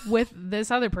with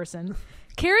this other person,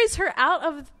 carries her out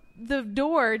of the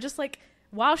door just like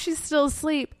while she's still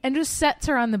asleep, and just sets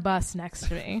her on the bus next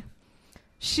to me.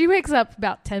 She wakes up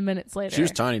about 10 minutes later. She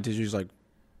was tiny too. She's like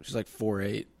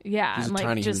 4'8". Yeah, she's and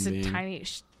like just a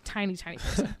tiny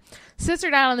person. Sits her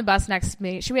down on the bus next to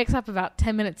me. She wakes up about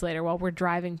 10 minutes later while we're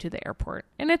driving to the airport,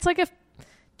 and it's like a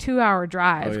 2-hour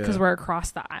drive because we're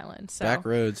across the island. So back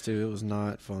roads too. It was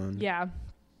not fun. Yeah.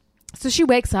 So she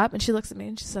wakes up and she looks at me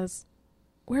and she says,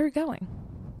 where are we going?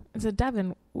 I said,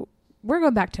 Devin, we're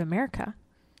going back to America. I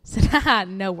said,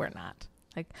 no, we're not.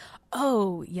 Like,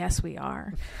 oh, yes, we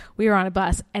are. We were on a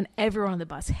bus and everyone on the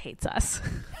bus hates us.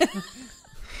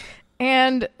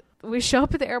 And we show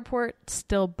up at the airport,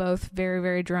 still both very,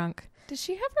 very drunk. Did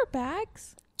she have her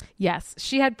bags? Yes,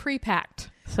 she had pre-packed.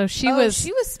 So she was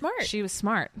smart. She was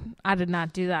smart. I did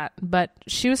not do that, but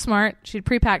she was smart. She'd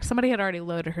pre-packed. Somebody had already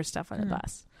loaded her stuff on the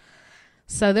bus.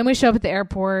 So then we show up at the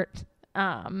airport.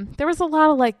 There was a lot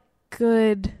of like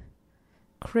good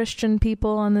Christian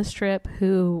people on this trip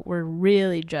who were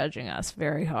really judging us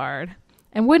very hard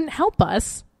and wouldn't help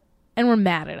us and were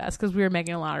mad at us because we were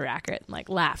making a lot of racket and like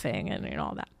laughing and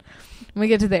all that. And we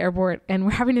get to the airport and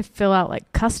we're having to fill out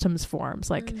like customs forms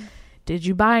like did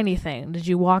you buy anything? Did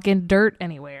you walk in dirt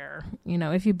anywhere?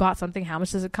 If you bought something, how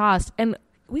much does it cost? And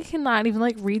we cannot even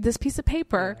like read this piece of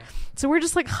paper. Yeah. So we're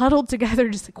just like huddled together,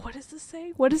 just like, what does this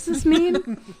say? What does this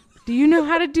mean? Do you know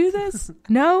how to do this?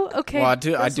 No? Okay. Well,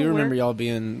 I do remember y'all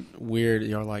being weird.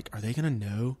 Y'all like, are they going to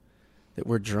know that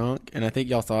we're drunk? And I think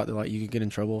y'all thought that like you could get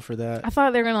in trouble for that. I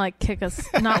thought they were going to like kick us,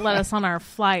 not let us on our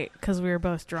flight because we were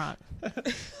both drunk.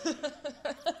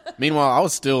 Meanwhile, I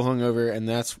was still hungover, and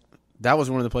that was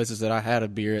one of the places that I had a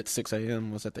beer at 6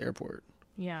 a.m. was at the airport.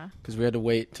 Yeah. Because we had to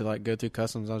wait to like go through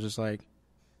customs. I was just like,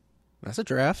 that's a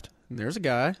draft. And there's a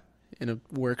guy in a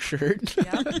work shirt.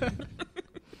 Yep.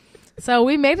 So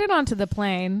we made it onto the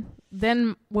plane.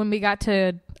 Then when we got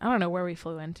to, I don't know where we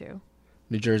flew into.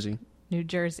 New Jersey.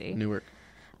 Newark.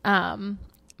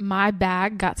 My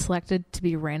bag got selected to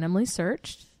be randomly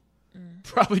searched.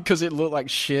 Probably because it looked like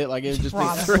shit. Like it was just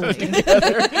thrown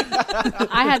together.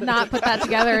 I had not put that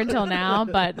together until now,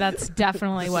 but that's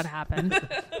definitely what happened.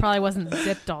 Probably wasn't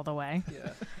zipped all the way.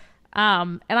 Yeah.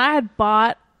 And I had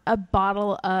bought a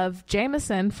bottle of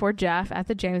Jameson for Jeff at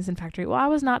the Jameson factory. Well, I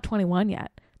was not 21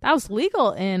 yet. That was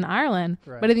legal in Ireland,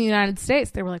 right. But in the United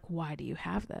States, they were like, why do you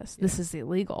have this? Yeah. This is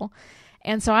illegal.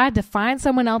 And so I had to find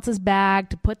someone else's bag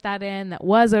to put that in that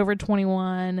was over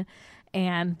 21.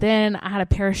 And then I had a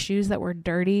pair of shoes that were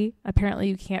dirty. Apparently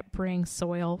you can't bring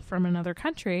soil from another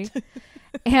country.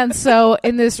 And so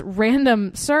in this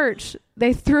random search,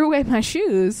 they threw away my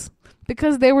shoes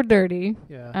because they were dirty.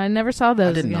 Yeah. I never saw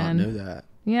those again. I did not know that.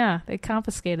 Yeah, they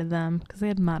confiscated them because they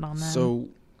had mud on them. So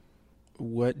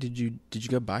what did you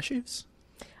go buy shoes?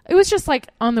 It was just like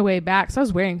on the way back. So I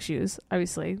was wearing shoes,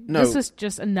 obviously. No. This was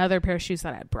just another pair of shoes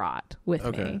that I brought with me.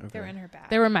 Okay. They were in her bag.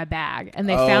 They were in my bag, and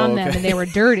they found them, and they were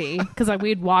dirty because like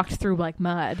we'd walked through like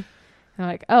mud. And they're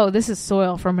like, "Oh, this is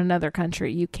soil from another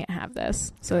country. You can't have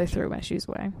this." So they threw my shoes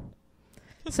away.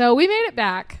 So we made it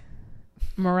back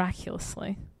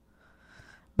miraculously,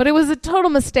 but it was a total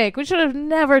mistake. We should have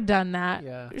never done that.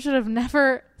 Yeah. We should have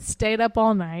never stayed up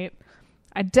all night.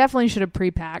 I definitely should have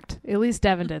pre-packed. At least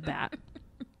Devin did that.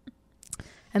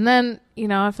 And then,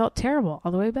 I felt terrible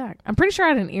all the way back. I'm pretty sure I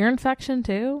had an ear infection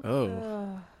too.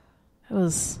 Oh. It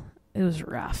was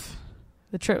rough.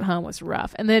 The trip home was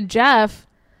rough. And then Jeff,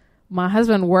 my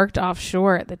husband, worked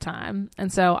offshore at the time.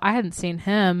 And so I hadn't seen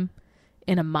him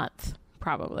in a month,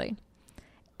 probably.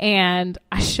 And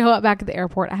I show up back at the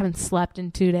airport. I haven't slept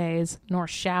in 2 days, nor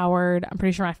showered. I'm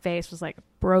pretty sure my face was like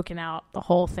broken out, the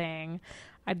whole thing.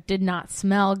 I did not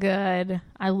smell good.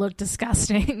 I looked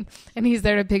disgusting. And he's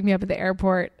there to pick me up at the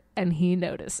airport, and he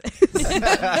notices.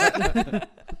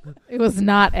 It was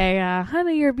not a,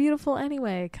 honey, you're beautiful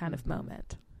anyway kind of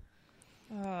moment.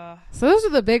 So those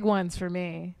are the big ones for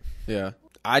me. Yeah.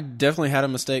 I definitely had a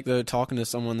mistake, though, talking to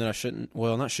someone that I shouldn't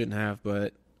have,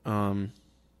 but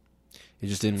it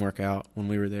just didn't work out when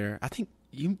we were there. I think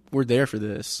you were there for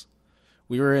this.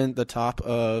 We were in the top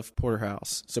of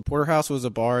Porterhouse. So Porterhouse was a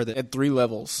bar that had 3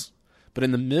 levels. But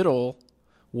in the middle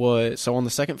was, so on the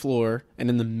second floor, and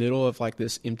in the middle of like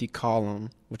this empty column,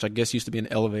 which I guess used to be an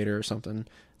elevator or something,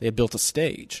 they had built a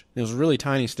stage. It was a really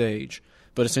tiny stage.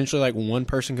 But essentially like one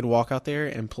person could walk out there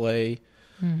and play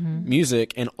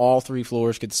music, and all 3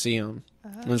 floors could see them.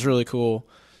 It was really cool.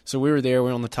 So we were there.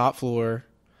 We were on the top floor.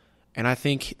 And I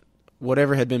think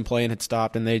whatever had been playing had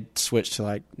stopped, and they switched to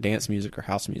like dance music or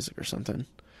house music or something.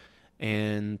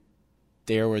 And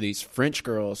there were these French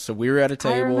girls. So we were at a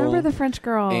table. I remember the French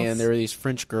girls. And there were these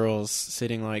French girls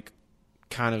sitting like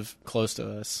kind of close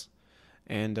to us.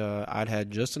 And I'd had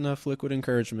just enough liquid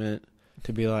encouragement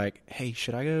to be like, hey,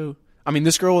 should I go? I mean,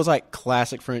 this girl was like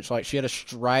classic French. Like she had a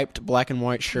striped black and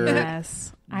white shirt.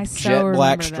 Yes. I so jet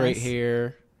black remember straight this.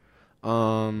 hair.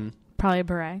 Probably a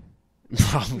beret.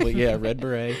 Probably, yeah, red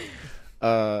beret.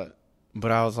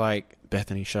 But I was like,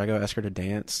 Bethany, should I go ask her to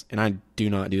dance? And I do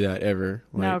not do that ever.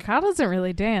 No, Kyle doesn't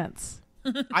really dance.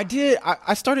 I did.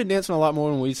 I started dancing a lot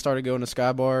more when we started going to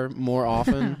Sky Bar more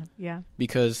often. Yeah.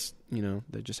 Because,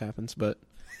 that just happens. But,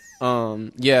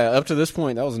 yeah, up to this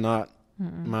point, that was not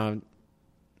my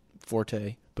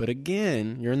forte. But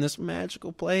again, you're in this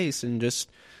magical place and just...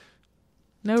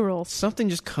 No rules. Something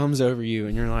just comes over you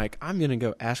and you're like, I'm going to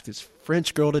go ask this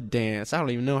French girl to dance. I don't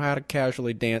even know how to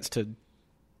casually dance to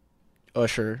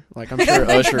Usher. Like, I'm sure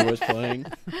Usher was playing.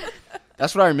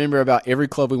 That's what I remember about every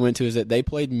club we went to, is that they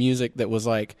played music that was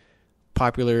like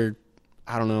popular,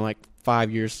 I don't know, like 5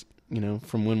 years,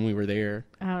 from when we were there.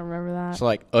 I don't remember that. So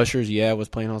like Usher's Yeah was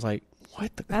playing. I was like,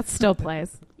 what the? That still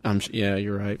plays. Yeah,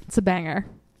 you're right. It's a banger.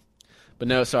 But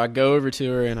no, so I go over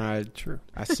to her and I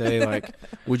say like,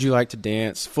 would you like to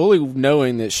dance? Fully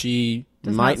knowing that she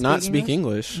might not speak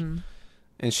English.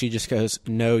 And she just goes,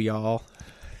 no, y'all.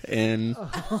 And, and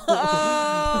she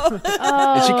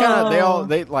kind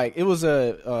of, it was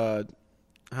I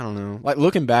don't know, like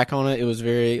looking back on it, it was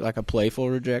very like a playful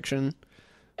rejection,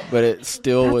 but it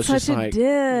still was just like,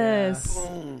 diss.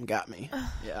 Boom, got me.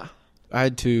 Yeah. I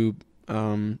had 2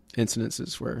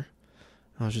 incidences where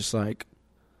I was just like,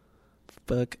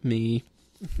 fuck me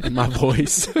and my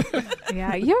voice.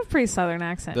 Yeah, you have a pretty southern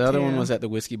accent. The other one was at the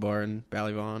whiskey bar in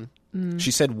Ballyvaughan.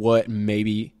 She said what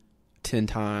maybe 10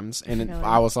 times, and really?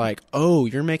 I was like, oh,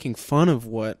 you're making fun of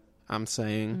what I'm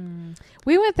saying.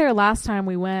 We went there last time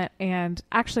we went and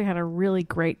actually had a really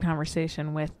great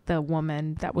conversation with the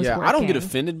woman that was working. I don't get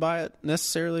offended by it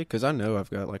necessarily because I know I've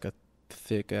got like a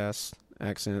thick ass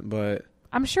accent, but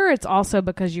I'm sure it's also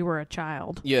because you were a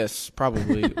child. Yes,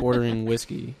 probably. Ordering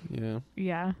whiskey,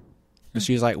 Yeah. And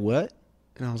she was like, what?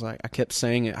 And I was like, I kept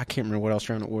saying it. I can't remember what I was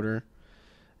trying to order.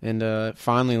 And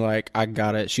finally, like, I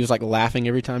got it. She was like laughing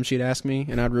every time she'd ask me,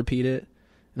 and I'd repeat it.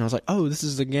 And I was like, oh, this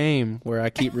is a game where I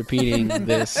keep repeating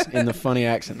this in the funny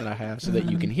accent that I have so that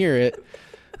you can hear it.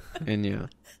 And yeah.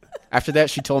 After that,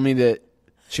 she told me that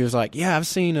she was like, yeah, I've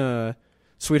seen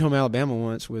Sweet Home Alabama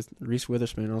once with Reese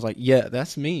Witherspoon. I was like, yeah,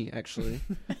 that's me, actually.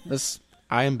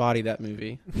 I embody that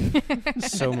movie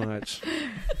so much.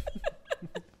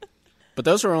 But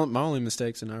those were my only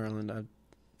mistakes in Ireland.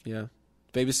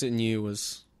 Babysitting you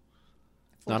was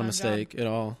not a mistake at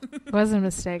all. It wasn't a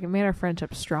mistake. It made our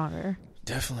friendship stronger.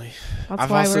 Definitely. That's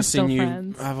why we're still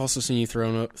friends. I've also seen you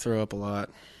throw up a lot.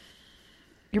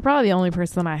 You're probably the only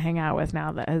person I hang out with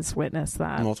now that has witnessed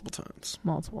that. Multiple times.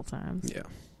 Multiple times. Yeah.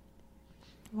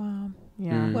 Wow.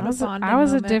 Yeah. What a bonding I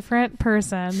was moment. a different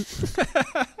person.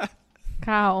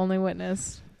 Kyle only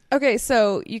witnessed. Okay,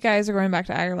 so you guys are going back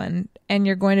to Ireland, and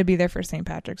you're going to be there for St.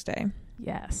 Patrick's Day.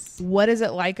 Yes. What is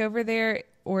it like over there,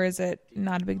 or is it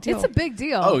not a big deal? It's a big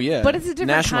deal. Oh, yeah. But it's a different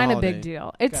National kind holiday. of big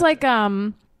deal. It's Gotcha. like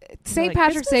St. Like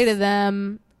Patrick's Day Christmas? to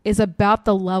them is about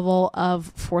the level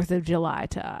of 4th of July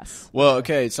to us. Well,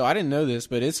 okay, so I didn't know this,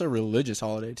 but it's a religious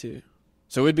holiday too.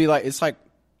 So it'd be like it's like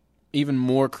even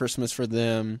more Christmas for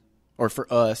them, or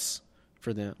for us,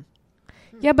 for them.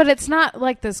 Yeah, but it's not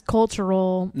like this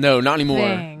cultural No, not anymore.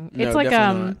 thing. No, It's like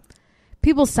definitely not.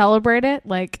 people celebrate it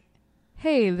like,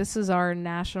 hey, this is our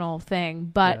national thing.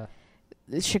 But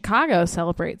Chicago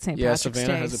celebrates St. Yeah, Patrick's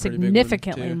Savannah Day has a pretty big one,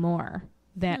 significantly too. more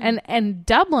than and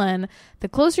Dublin. The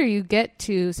closer you get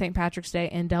to St. Patrick's Day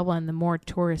in Dublin, the more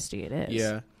touristy it is.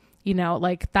 Yeah. You know,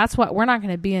 like that's what we're not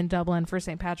going to be in Dublin for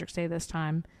St. Patrick's Day this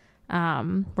time.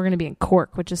 We're going to be in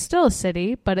Cork, which is still a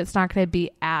city, but it's not going to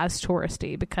be as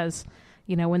touristy because,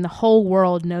 you know, when the whole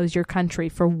world knows your country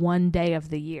for one day of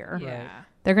the year,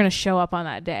 they're going to show up on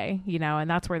that day, you know, and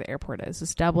that's where the airport is.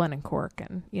 It's Dublin and Cork,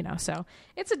 and, you know, so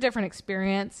it's a different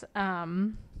experience.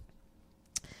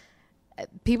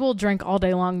 People drink all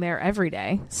day long there every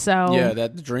day. So Yeah,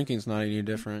 that the drinking's not any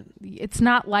different. it's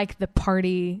not like the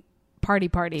party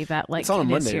that like It's on a it is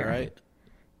Monday, here. right?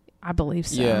 I believe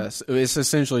so. Yes, it's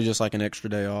essentially just like an extra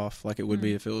day off, like it would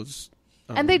be if it was.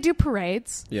 And they do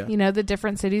parades. Yeah. You know, the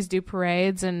different cities do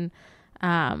parades, and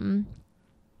some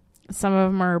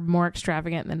of them are more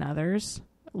extravagant than others.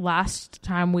 Last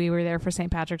time we were there for St.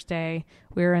 Patrick's Day,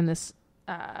 we were in this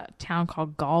town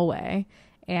called Galway,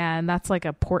 and that's like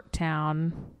a port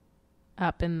town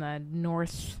up in the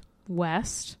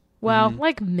northwest. Well,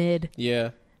 like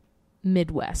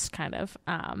Midwest kind of.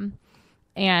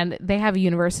 And they have a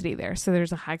university there, so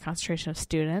there's a high concentration of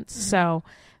students. So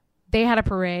they had a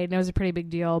parade, and it was a pretty big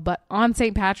deal. But on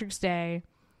St. Patrick's Day,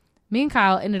 me and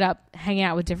Kyle ended up hanging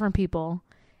out with different people,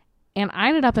 and I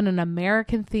ended up in an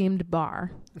American-themed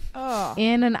bar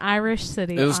in an Irish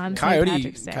city It was on St.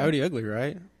 Patrick's Day. Coyote Ugly,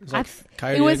 right? It was, like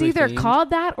Coyote It was Ugly either themed. called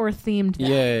that or themed that.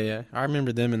 Yeah. I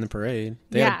remember them in the parade.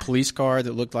 They had a police car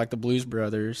that looked like the Blues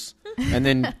Brothers, and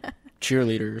then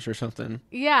cheerleaders or something.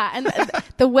 Yeah, and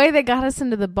the way they got us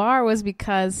into the bar was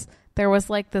because there was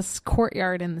like this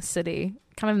courtyard in the city,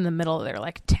 kind of in the middle of their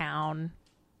like town,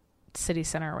 city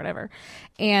center or whatever.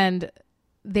 And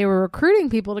they were recruiting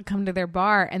people to come to their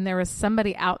bar, and there was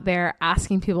somebody out there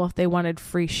asking people if they wanted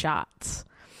free shots.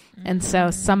 And so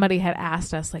somebody had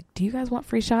asked us, like, do you guys want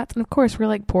free shots? And of course, we're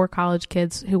like poor college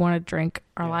kids who want to drink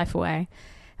our life away.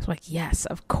 It's like, yes,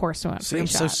 of course we want See, free I'm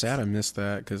shots. so sad I missed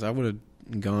that because I would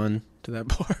have gone to that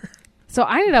bar. So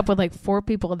I ended up with like 4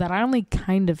 people that I only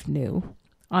kind of knew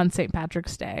on St.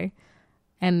 Patrick's Day.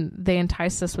 And they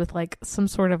enticed us with like some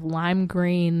sort of lime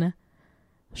green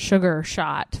sugar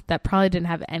shot that probably didn't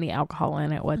have any alcohol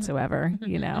in it whatsoever,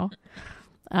 you know?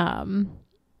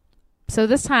 So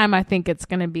this time I think it's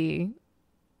going to be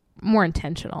more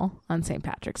intentional on St.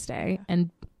 Patrick's Day.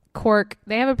 And Cork,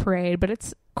 they have a parade,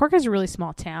 but Cork is a really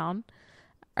small town.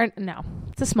 Or, no,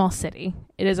 it's a small city.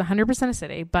 It is 100% a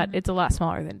city, but it's a lot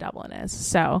smaller than Dublin is.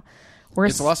 So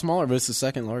It's a lot smaller, but it's the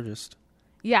second largest.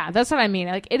 Yeah, that's what I mean.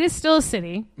 Like, it is still a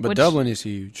city. But Dublin is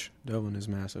huge. Dublin is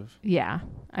massive. Yeah.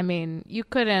 I mean, you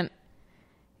couldn't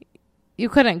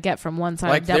get from one side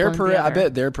Like of Dublin their to parade, the I other.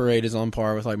 bet their parade is on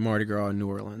par with like Mardi Gras in New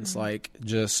Orleans. Like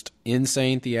just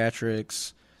insane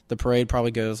theatrics. The parade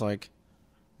probably goes like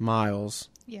miles.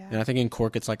 Yeah. And I think in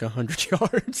Cork it's like 100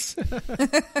 yards.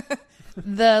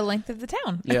 The length of the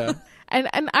town. Yeah.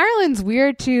 And Ireland's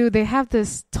weird too. They have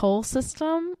this toll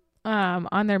system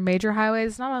on their major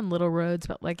highways, not on little roads,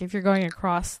 but like if you're going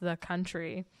across the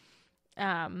country,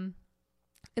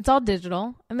 it's all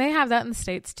digital, and they have that in the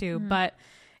States too. But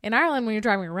in Ireland, when you're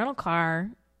driving a rental car,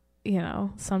 you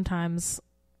know, sometimes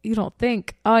you don't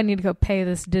think, oh, I need to go pay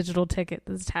this digital ticket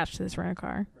that's attached to this rental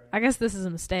car. Right. I guess this is a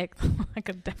mistake I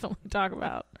could definitely talk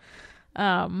about.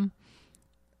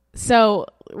 So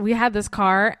we had this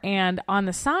car, and on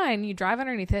the sign, you drive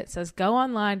underneath it, it says, go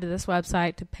online to this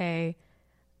website to pay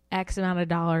X amount of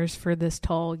dollars for this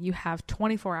toll. You have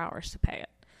 24 hours to pay it.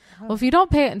 Oh. Well, if you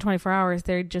don't pay it in 24 hours,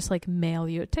 they just like mail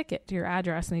you a ticket to your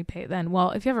address and you pay it then.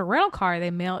 Well, if you have a rental car,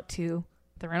 they mail it to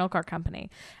the rental car company.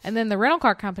 And then the rental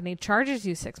car company charges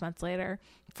you 6 months later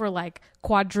for like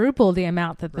quadruple the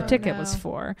amount that the ticket was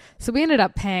for. So we ended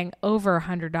up paying over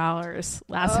 $100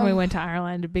 last time we went to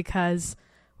Ireland because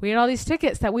we had all these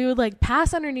tickets that we would like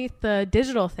pass underneath the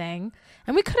digital thing,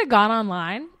 and we could have gone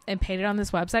online and paid it on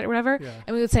this website or whatever. Yeah.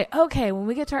 And we would say, okay, when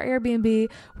we get to our Airbnb,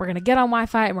 we're going to get on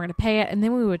Wi-Fi and we're going to pay it. And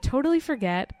then we would totally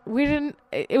forget.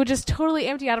 It would just totally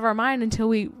empty out of our mind until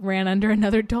we ran under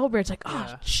another toll bridge. Like,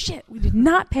 oh shit, we did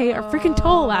not pay our freaking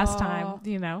toll last time,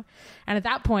 you know? And at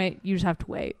that point, you just have to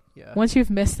wait. Yeah. Once you've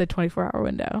missed the 24-hour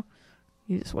window,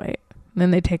 you just wait. And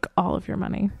then they take all of your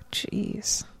money.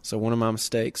 Jeez. So one of my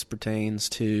mistakes pertains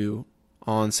to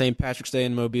on St. Patrick's Day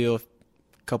in Mobile a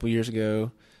couple years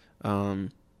ago.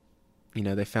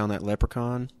 They found that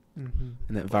leprechaun, and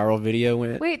that viral video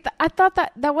went. Wait, I thought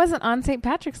that wasn't on St.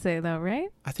 Patrick's Day, though, right?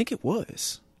 I think it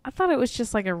was. I thought it was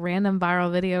just like a random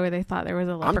viral video where they thought there was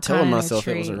a leprechaun. I'm telling myself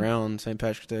it was around St.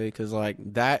 Patrick's Day because, like,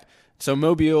 that. So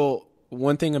Mobile,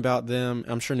 one thing about them,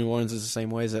 I'm sure New Orleans is the same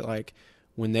way, is that, like,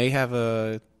 when they have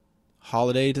a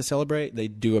holiday to celebrate, they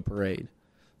do a parade.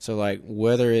 So, like,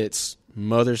 whether it's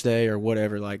Mother's Day or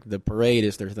whatever, like, the parade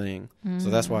is their thing. So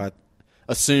that's why I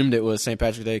assumed it was St.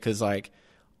 Patrick's Day because, like,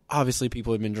 obviously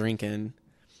people had been drinking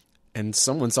and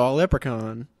someone saw a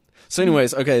leprechaun. So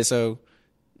anyways, okay, so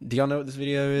do y'all know what this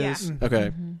video is? Yeah.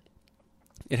 Okay.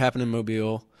 It happened in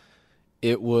Mobile.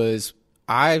 It was,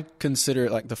 I consider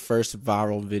it like the first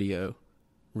viral video,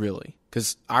 really.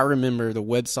 Because I remember the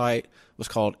website was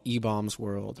called eBaum's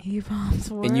World. eBaum's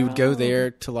World. And you would go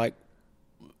there to, like,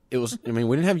 it was, I mean,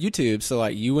 we didn't have YouTube, so,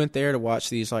 like, you went there to watch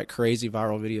these, like, crazy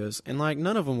viral videos, and, like,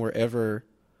 none of them were ever,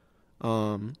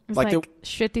 like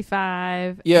Shitty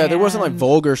 5. Yeah, there wasn't, like,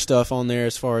 vulgar stuff on there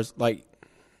as far as, like,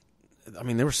 I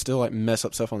mean, there was still, like, mess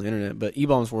up stuff on the internet, but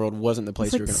eBaum's World wasn't the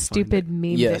place you were going to find stupid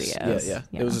meme videos. Yeah.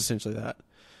 It was essentially that.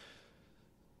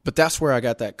 But that's where I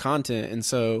got that content, and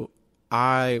so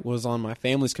I was on my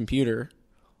family's computer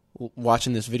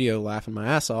watching this video, laughing my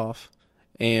ass off,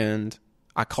 and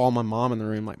I call my mom in the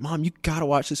room, like, Mom, you gotta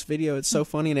watch this video. It's so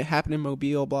funny, and it happened in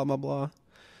Mobile, blah, blah, blah.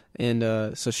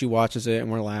 And so she watches it, and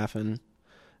we're laughing.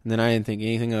 And then I didn't think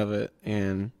anything of it,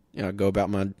 and go about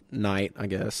my night, I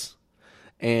guess.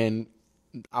 And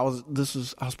I was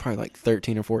probably like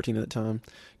 13 or 14 at the time.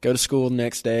 Go to school the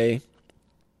next day,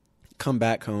 come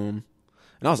back home,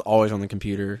 and I was always on the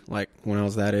computer. Like, when I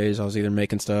was that age, I was either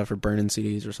making stuff or burning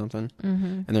CDs or something.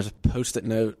 And there's a Post-it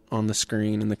note on the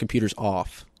screen, and the computer's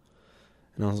off.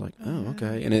 And I was like, oh,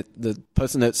 okay. And the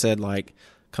Post-it note said, like,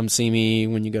 come see me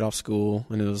when you get off school.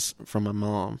 And it was from my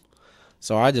mom.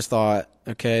 So I just thought,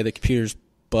 okay, the computer's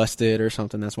busted or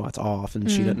something. That's why it's off. And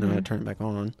she doesn't know how to turn it back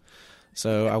on.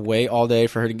 So I wait all day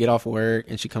for her to get off work.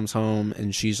 And she comes home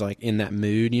and she's, like, in that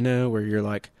mood, where you're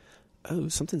like, oh,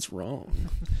 something's wrong.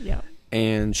 Yeah.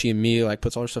 And she immediately, like,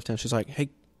 puts all her stuff down. She's like, hey,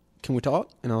 can we talk?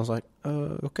 And I was like,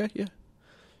 okay, yeah.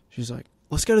 She's like,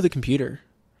 let's go to the computer.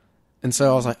 And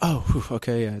so I was like, oh,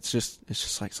 okay, yeah, it's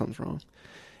just like something's wrong.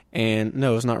 And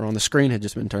no, it's not wrong. The screen had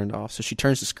just been turned off. So she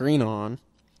turns the screen on,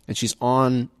 and she's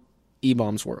on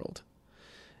eBaum's World.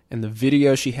 And the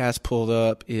video she has pulled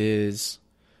up is,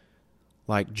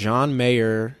 like, John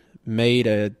Mayer made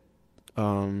a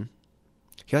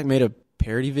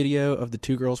parody video of the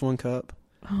Two Girls, One Cup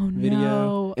video.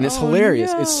 No. And it's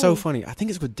hilarious. No. It's so funny. I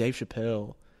think it's with Dave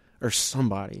Chappelle or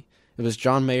somebody. It was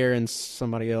John Mayer and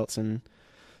somebody else, and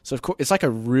so, of course, it's like a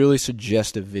really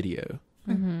suggestive video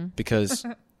because,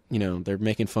 they're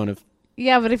making fun of...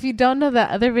 Yeah, but if you don't know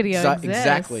that other video exists...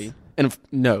 Exactly. And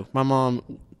no, my mom,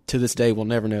 to this day, will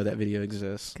never know that video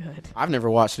exists. Good. I've never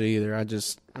watched it either. I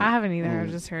haven't either.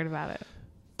 I've just heard about it.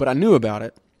 But I knew about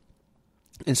it.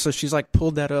 And so she's, like,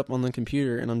 pulled that up on the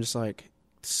computer, and I'm just, like,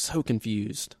 so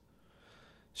confused.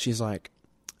 She's like,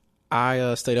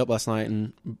 I stayed up last night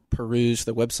and perused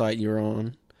the website you were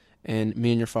on, and me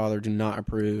and your father do not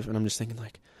approve. And I'm just thinking,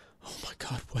 like, oh my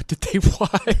God, what did they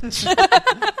watch?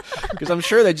 Because I'm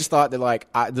sure they just thought that, like,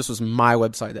 this was my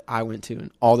website that I went to,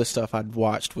 and all this stuff I'd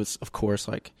watched was, of course,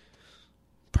 like,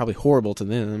 probably horrible to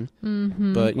them.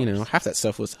 But, half that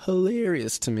stuff was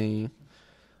hilarious to me.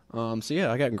 So,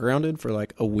 yeah, I got grounded for,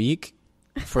 like, a week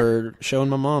for showing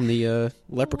my mom the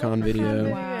leprechaun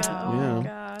video. Wow. Yeah. Oh,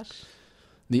 gosh.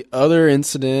 The other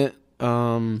incident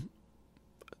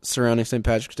surrounding St.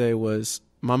 Patrick's Day was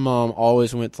my mom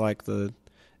always went like the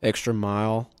extra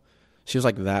mile. She was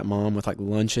like that mom with like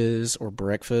lunches or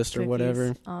breakfast or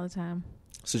whatever. All the time.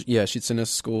 So yeah, she'd send us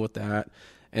to school with that.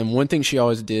 And one thing she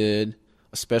always did,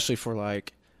 especially for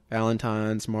like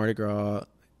Valentine's, Mardi Gras,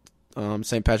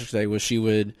 St. Patrick's Day, was she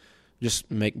would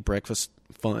just make breakfast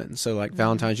fun. So like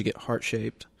Valentine's, you get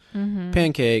heart-shaped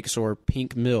pancakes or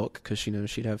pink milk because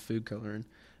she'd have food coloring.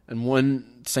 And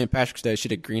one St. Patrick's Day, she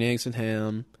did green eggs and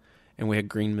ham, and we had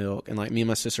green milk. And, like, me and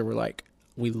my sister were like,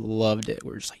 we loved it.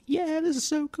 We were just like, yeah, this is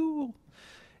so cool.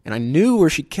 And I knew where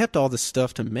she kept all this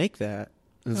stuff to make that.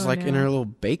 It was in her little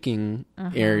baking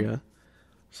area.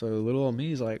 So little old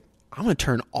me's like, I'm going to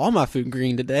turn all my food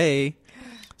green today.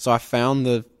 So I found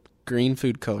the green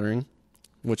food coloring,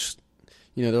 which,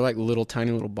 they're like little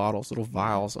tiny little bottles, little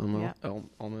vials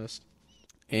almost.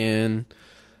 And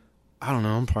I don't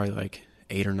know, I'm probably like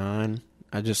 8 or 9.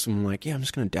 I'm just going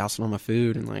to douse it on my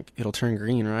food and like it'll turn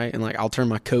green, right? And like I'll turn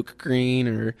my Coke green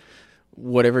or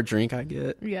whatever drink I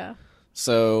get. Yeah.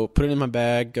 So put it in my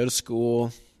bag, go to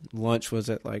school. Lunch was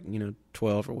at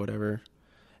 12 or whatever.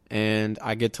 And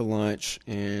I get to lunch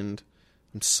and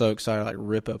I'm so excited, I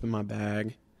rip open my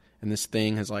bag and this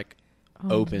thing has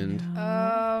opened.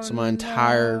 No. So my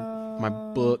my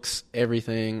books,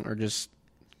 everything are just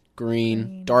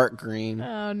green, dark green.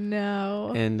 Oh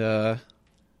no. And I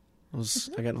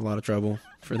got in a lot of trouble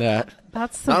for that.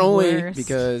 That's the Not worst. only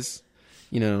because,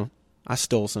 I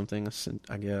stole something,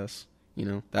 I guess.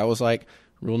 That was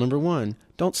rule number 1.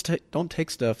 Don't take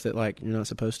stuff that you're not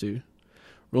supposed to.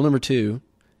 Rule number 2,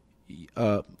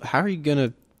 how are you going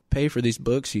to pay for these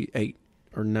books, you 8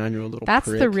 or 9-year-old little That's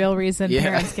prick? the real reason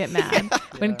parents get mad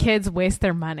when kids waste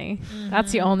their money.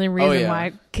 That's the only reason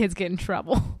why kids get in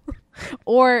trouble.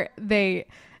 Or they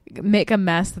make a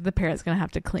mess that the parent's going to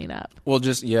have to clean up. Well,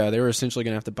 they were essentially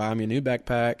going to have to buy me a new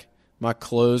backpack. My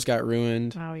clothes got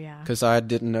ruined. Oh yeah. Because I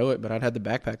didn't know it, but I'd had the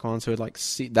backpack on, so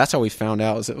that's how we found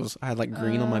out. I had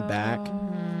green on my back.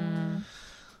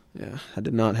 Yeah, I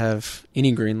did not have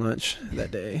any green lunch that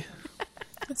day.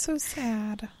 That's so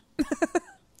sad.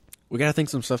 We gotta think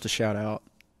some stuff to shout out.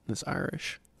 This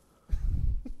Irish.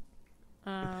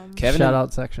 Kevin shout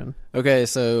out section. Okay,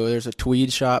 so there's a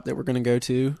tweed shop that we're gonna go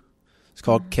to. It's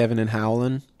called Kevin and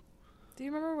Howlin'. Do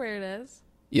you remember where it is?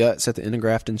 Yeah, it's at the end of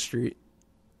Grafton Street.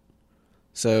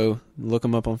 So look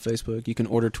them up on Facebook. You can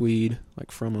order tweed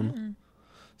from them. Mm-hmm.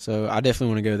 So I definitely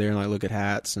want to go there and look at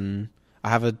hats, and I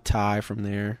have a tie from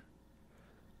there.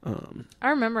 I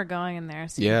remember going in there.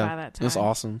 So you buy that tie. That's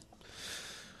awesome.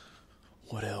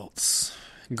 What else?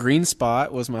 Green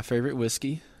Spot was my favorite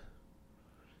whiskey.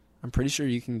 I'm pretty sure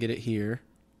you can get it here,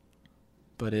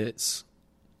 but it's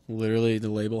literally the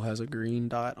label has a green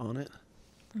dot on it.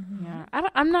 Mm-hmm. Yeah,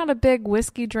 I'm not a big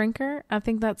whiskey drinker. I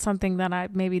think that's something that I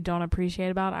maybe don't appreciate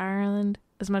about Ireland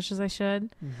as much as I should.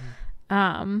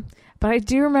 Mm-hmm. But I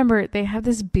do remember they have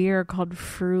this beer called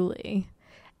Fruly,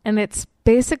 and it's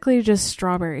basically just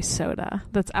strawberry soda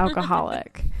that's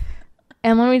alcoholic.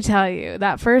 And let me tell you,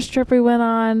 that first trip we went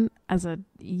on as a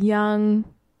young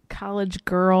college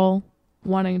girl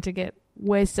wanting to get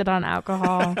wasted on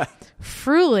alcohol,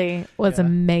 Fruly was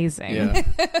amazing. Yeah.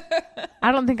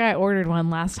 I don't think I ordered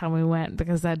one last time we went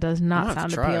because that does not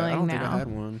sound appealing I don't now. think I had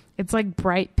one. It's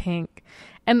bright pink.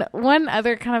 And one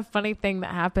other kind of funny thing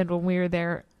that happened when we were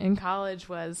there in college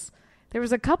was there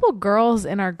was a couple girls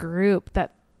in our group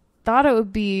that thought it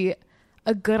would be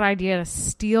a good idea to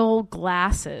steal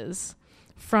glasses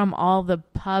from all the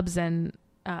pubs and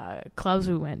clubs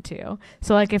we went to.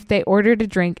 So if they ordered a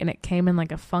drink and it came in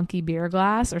a funky beer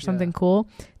glass or something cool,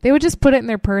 they would just put it in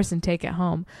their purse and take it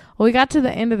home. Well, we got to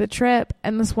the end of the trip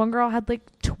and this one girl had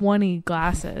 20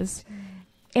 glasses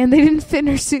and they didn't fit in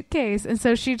her suitcase, and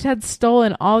so she had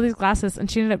stolen all these glasses and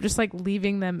she ended up just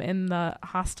leaving them in the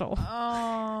hostel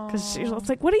because she was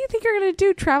what do you think you're gonna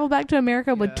do, travel back to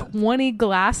America with 20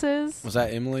 glasses? Was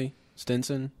that Emily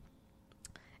Stinson?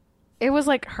 It was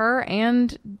her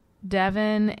and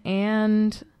Devin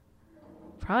and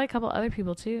probably a couple other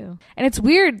people too. And it's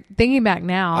weird thinking back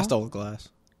now. I stole a glass.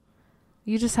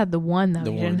 You just had the one though.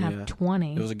 You didn't have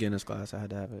 20. It was a Guinness glass. I had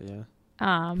to have it. Yeah.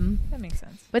 That makes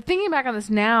sense. But thinking back on this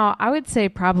now, I would say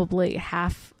probably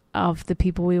half of the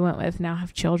people we went with now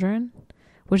have children,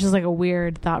 which is a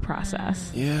weird thought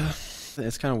process. Yeah,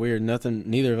 it's kind of weird.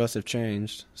 Neither of us have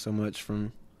changed so much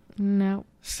from 7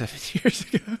 years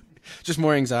ago. Just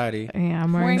more anxiety. Yeah,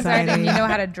 more anxiety. And you know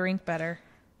how to drink better.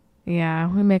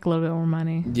 Yeah, we make a little bit more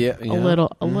money. Yeah. A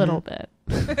little bit.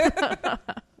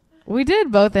 We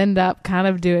did both end up kind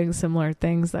of doing similar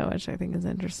things though, which I think is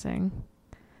interesting.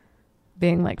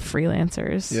 Being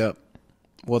freelancers. Yep.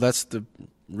 Well, that's the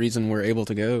reason we're able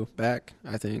to go back,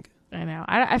 I think. I know.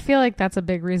 I feel like that's a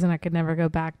big reason I could never go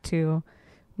back to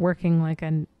working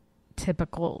a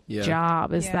typical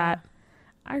job is that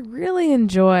I really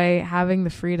enjoy having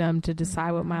the freedom to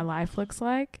decide what my life looks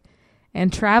like.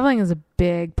 And traveling is a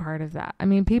big part of that. I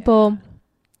mean, people,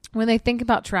 when they think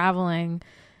about traveling,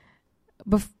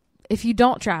 if you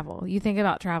don't travel, you think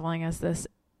about traveling as this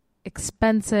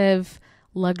expensive,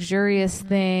 luxurious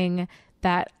thing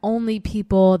that only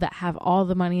people that have all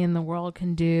the money in the world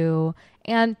can do.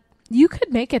 And you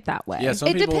could make it that way. Yeah,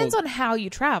 it depends on how you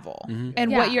travel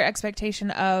and what your expectation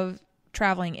of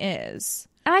traveling is.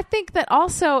 And I think that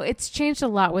also it's changed a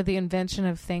lot with the invention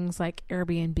of things like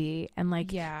Airbnb and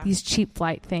like these cheap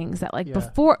flight things that like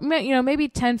before, you know, maybe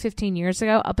 10, 15 years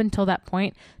ago, up until that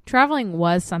point, traveling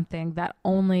was something that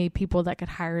only people that could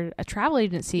hire a travel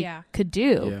agency could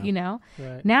do, you know?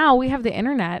 Right. Now we have the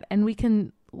internet and we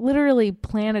can literally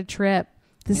plan a trip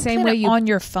the same way on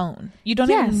your phone. You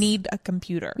don't even need a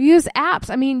computer. You use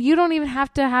apps. I mean, you don't even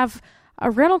have to have a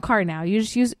rental car now. You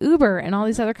just use Uber in all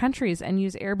these other countries and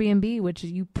use Airbnb, which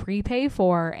you prepay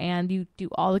for, and you do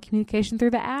all the communication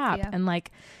through the app. Yeah. And like,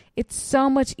 it's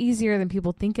so much easier than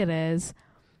people think it is.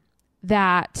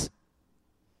 That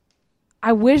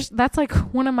I wish that's like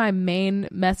one of my main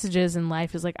messages in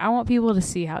life is like, I want people to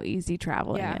see how easy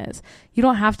traveling is. You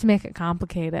don't have to make it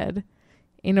complicated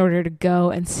in order to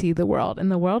go and see the world.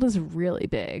 And the world is really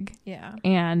big. Yeah.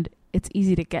 And it's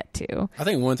easy to get to. I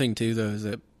think one thing too, though, is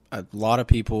that a lot of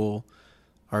people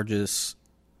are just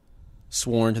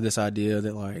sworn to this idea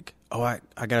that like, oh, I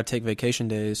got to take vacation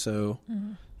days, so,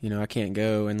 you know, I can't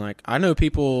go. And like, I know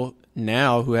people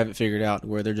now who have it figured out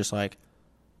where they're just like,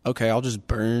 okay, I'll just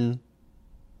burn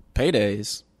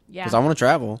paydays because I want to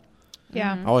travel.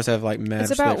 Yeah. I always have like mad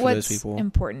respect for those people. It's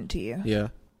important to you. Yeah.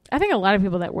 I think a lot of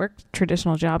people that work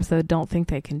traditional jobs, though, don't think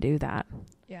they can do that.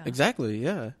 Yeah. Exactly,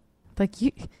 yeah. Like,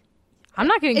 I'm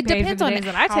not getting paid for the days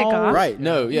that I take off. Right,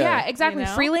 no, yeah. Yeah, exactly. You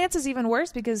know? Freelance is even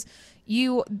worse because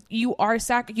you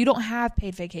don't have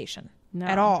paid vacation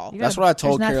at all. That's what I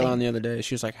told Caroline the other day.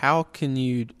 She was like, how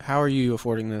are you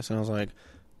affording this? And I was like,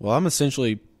 well, I'm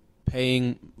essentially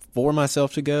paying for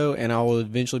myself to go, and I will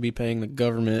eventually be paying the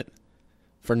government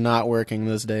for not working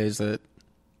those days that,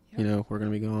 you know, we're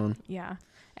going to be gone. Yeah.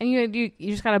 And you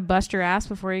just got to bust your ass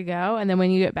before you go, and then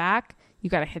when you get back, you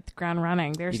got to hit the ground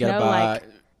running. There's no like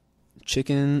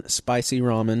chicken spicy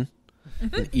ramen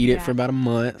and eat it for about a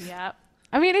month. Yep.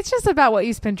 I mean, it's just about what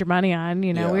you spend your money on.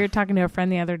 You know, we were talking to a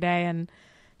friend the other day, and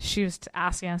she was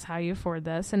asking us how you afford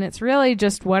this, and it's really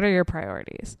just what are your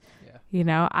priorities. Yeah. You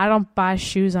know, I don't buy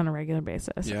shoes on a regular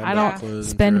basis. Yeah, I don't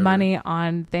spend money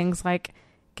on things like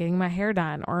getting my hair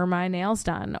done or my nails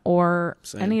done or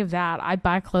any of that. I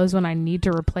buy clothes when I need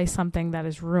to replace something that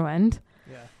is ruined.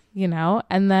 Yeah. You know,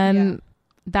 and then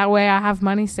that way I have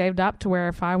money saved up to where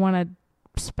if I want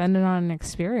to spend it on an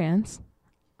experience,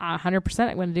 100%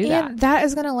 I'm going to do that. And that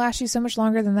is going to last you so much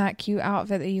longer than that cute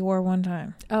outfit that you wore one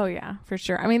time. Oh, yeah, for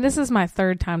sure. I mean, this is my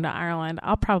third time to Ireland.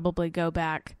 I'll probably go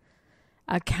back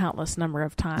a countless number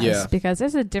of times because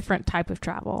it's a different type of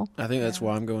travel. I think that's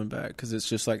why I'm going back, because it's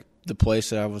just like the place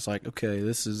that I was like, okay,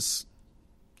 this is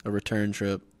a return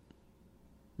trip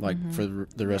like for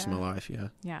the rest of my life. Yeah.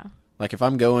 Yeah. Like if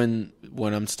I'm going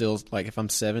when I'm still like if I'm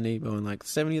 70, going like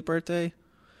 70th birthday.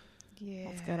 Yeah.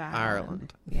 Let's go to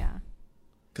Ireland. Yeah.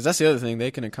 Because that's the other thing,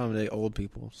 they can accommodate old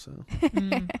people. So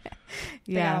they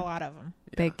got a lot of them.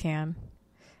 Yeah. They can.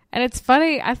 And it's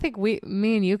funny. I think me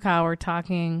and you, Kyle, were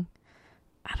talking,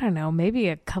 I don't know, maybe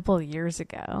a couple of years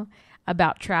ago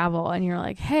about travel, and you're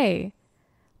like, hey,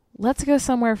 let's go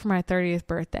somewhere for my 30th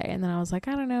birthday. And then I was like,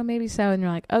 I don't know, maybe so. And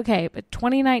you're like, okay, but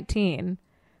 2019,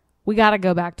 we got to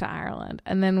go back to Ireland.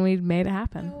 And then we made it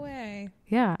happen. No way.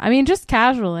 Yeah. I mean, just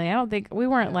casually. I don't think we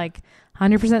weren't like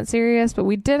 100% serious, but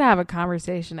we did have a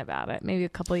conversation about it maybe a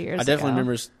couple of years ago. I definitely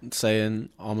remember saying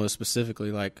almost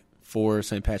specifically like for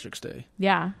St. Patrick's Day.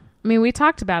 Yeah. I mean, we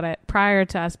talked about it prior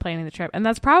to us planning the trip. And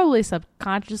that's probably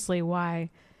subconsciously why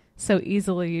so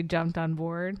easily you jumped on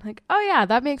board. Like, oh, yeah,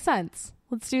 that makes sense.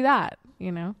 Let's do that,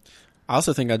 you know? I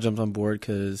also think I jumped on board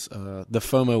because the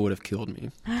FOMO would have killed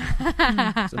me. So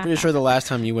I'm pretty sure the last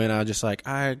time you went, I was just like,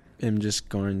 I am just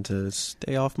going to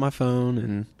stay off my phone.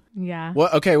 And yeah. Well,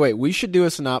 okay, wait. We should do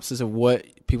a synopsis of what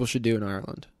people should do in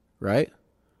Ireland, right?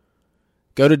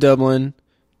 Go to Dublin.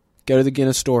 Go to the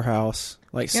Guinness Storehouse.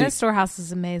 Guinness Storehouse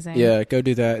is amazing. Yeah, go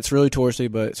do that. It's really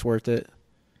touristy, but it's worth it.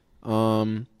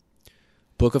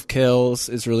 Book of Kells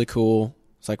is really cool.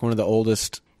 It's like one of the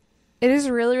oldest. It is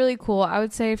really, really cool. I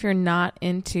would say if you're not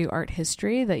into art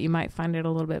history, that you might find it a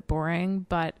little bit boring,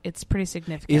 but it's pretty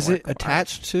significant. Is it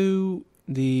attached to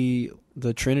the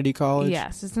Trinity College?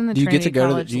 Yes, it's in the Trinity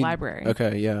College library.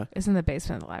 Okay, yeah. It's in the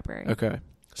basement of the library. Okay.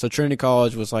 So Trinity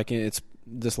College was like, it's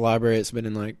this library. It's been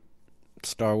in like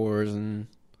Star Wars and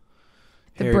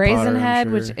the Brazen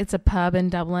Head, which it's a pub in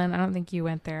Dublin. I don't think you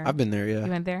went there. I've been there, yeah.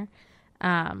 You went there?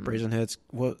 Brazen Head's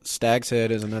Stag's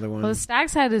Head is another one. Well,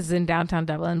 Stag's Head is in downtown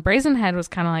Dublin. Brazen Head was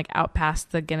kind of like out past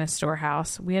the Guinness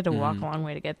Storehouse. We had to walk a long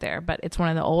way to get there, but it's one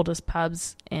of the oldest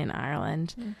pubs in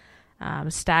Ireland.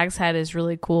 Stag's Head is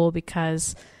really cool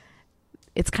because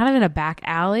it's kind of in a back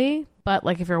alley, but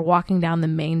like if you're walking down the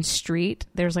main street,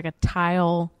 there's like a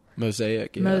tile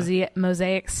Mosaic, yeah.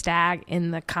 Mosaic stag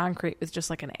in the concrete with just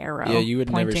like an arrow you would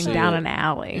never pointing see down it. an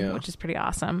alley, which is pretty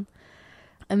awesome.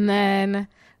 And then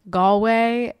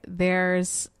Galway,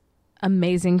 there's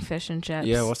amazing fish and chips.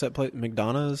 Yeah, what's that place?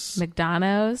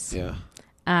 McDonough's? Yeah.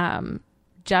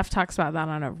 Jeff talks about that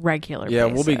on a regular basis. Yeah,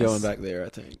 we'll be going back there, I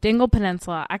think. Dingle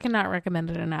Peninsula, I cannot recommend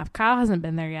it enough. Kyle hasn't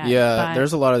been there yet. Yeah,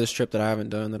 there's a lot of this trip that I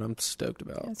haven't done that I'm stoked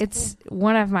about. It's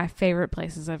one of my favorite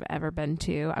places I've ever been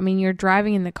to. I mean, you're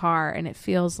driving in the car and it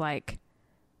feels like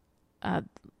a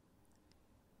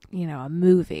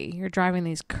movie. You're driving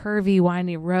these curvy,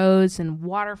 windy roads and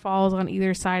waterfalls on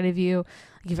either side of you.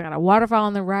 You've got a waterfall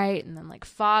on the right and then like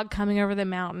fog coming over the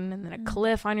mountain and then a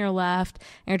cliff on your left.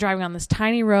 And you're driving on this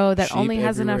tiny road that only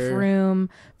has enough room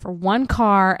for one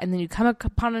car. And then you come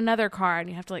upon another car and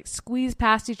you have to like squeeze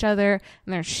past each other.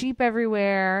 And there's sheep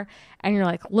everywhere. And you're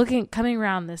like coming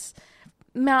around this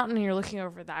mountain and you're looking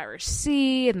over the Irish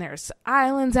Sea and there's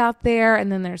islands out there.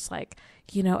 And then there's like,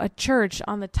 a church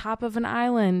on the top of an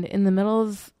island in the middle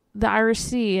of the Irish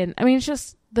Sea. And I mean, it's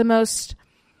just the most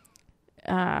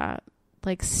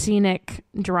scenic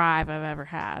drive I've ever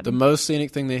had. The most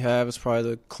scenic thing they have is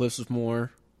probably the Cliffs of Moher,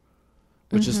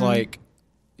 which is like,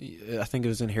 I think it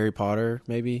was in Harry Potter,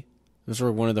 maybe. It was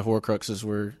where one of the Horcruxes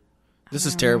were. This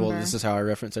is terrible. Remember. This is how I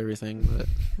reference everything, but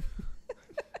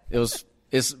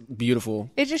it's beautiful.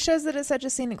 It just shows that it's such a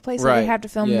scenic place that you have to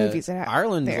film movies.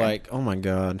 Ireland's like, oh my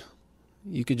God.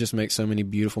 You could just make so many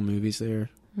beautiful movies there.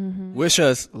 Mm-hmm. Wish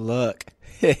us luck.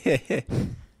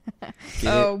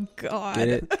 Oh, God. Get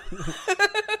it?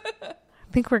 I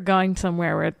think we're going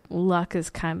somewhere where luck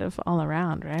is kind of all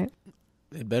around, right?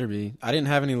 It better be. I didn't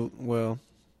have any. Well,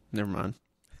 never mind.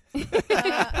 This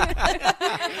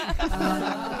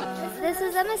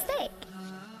is a mistake.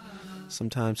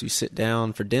 Sometimes you sit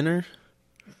down for dinner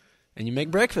and you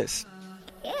make breakfast.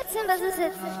 Yeah, it's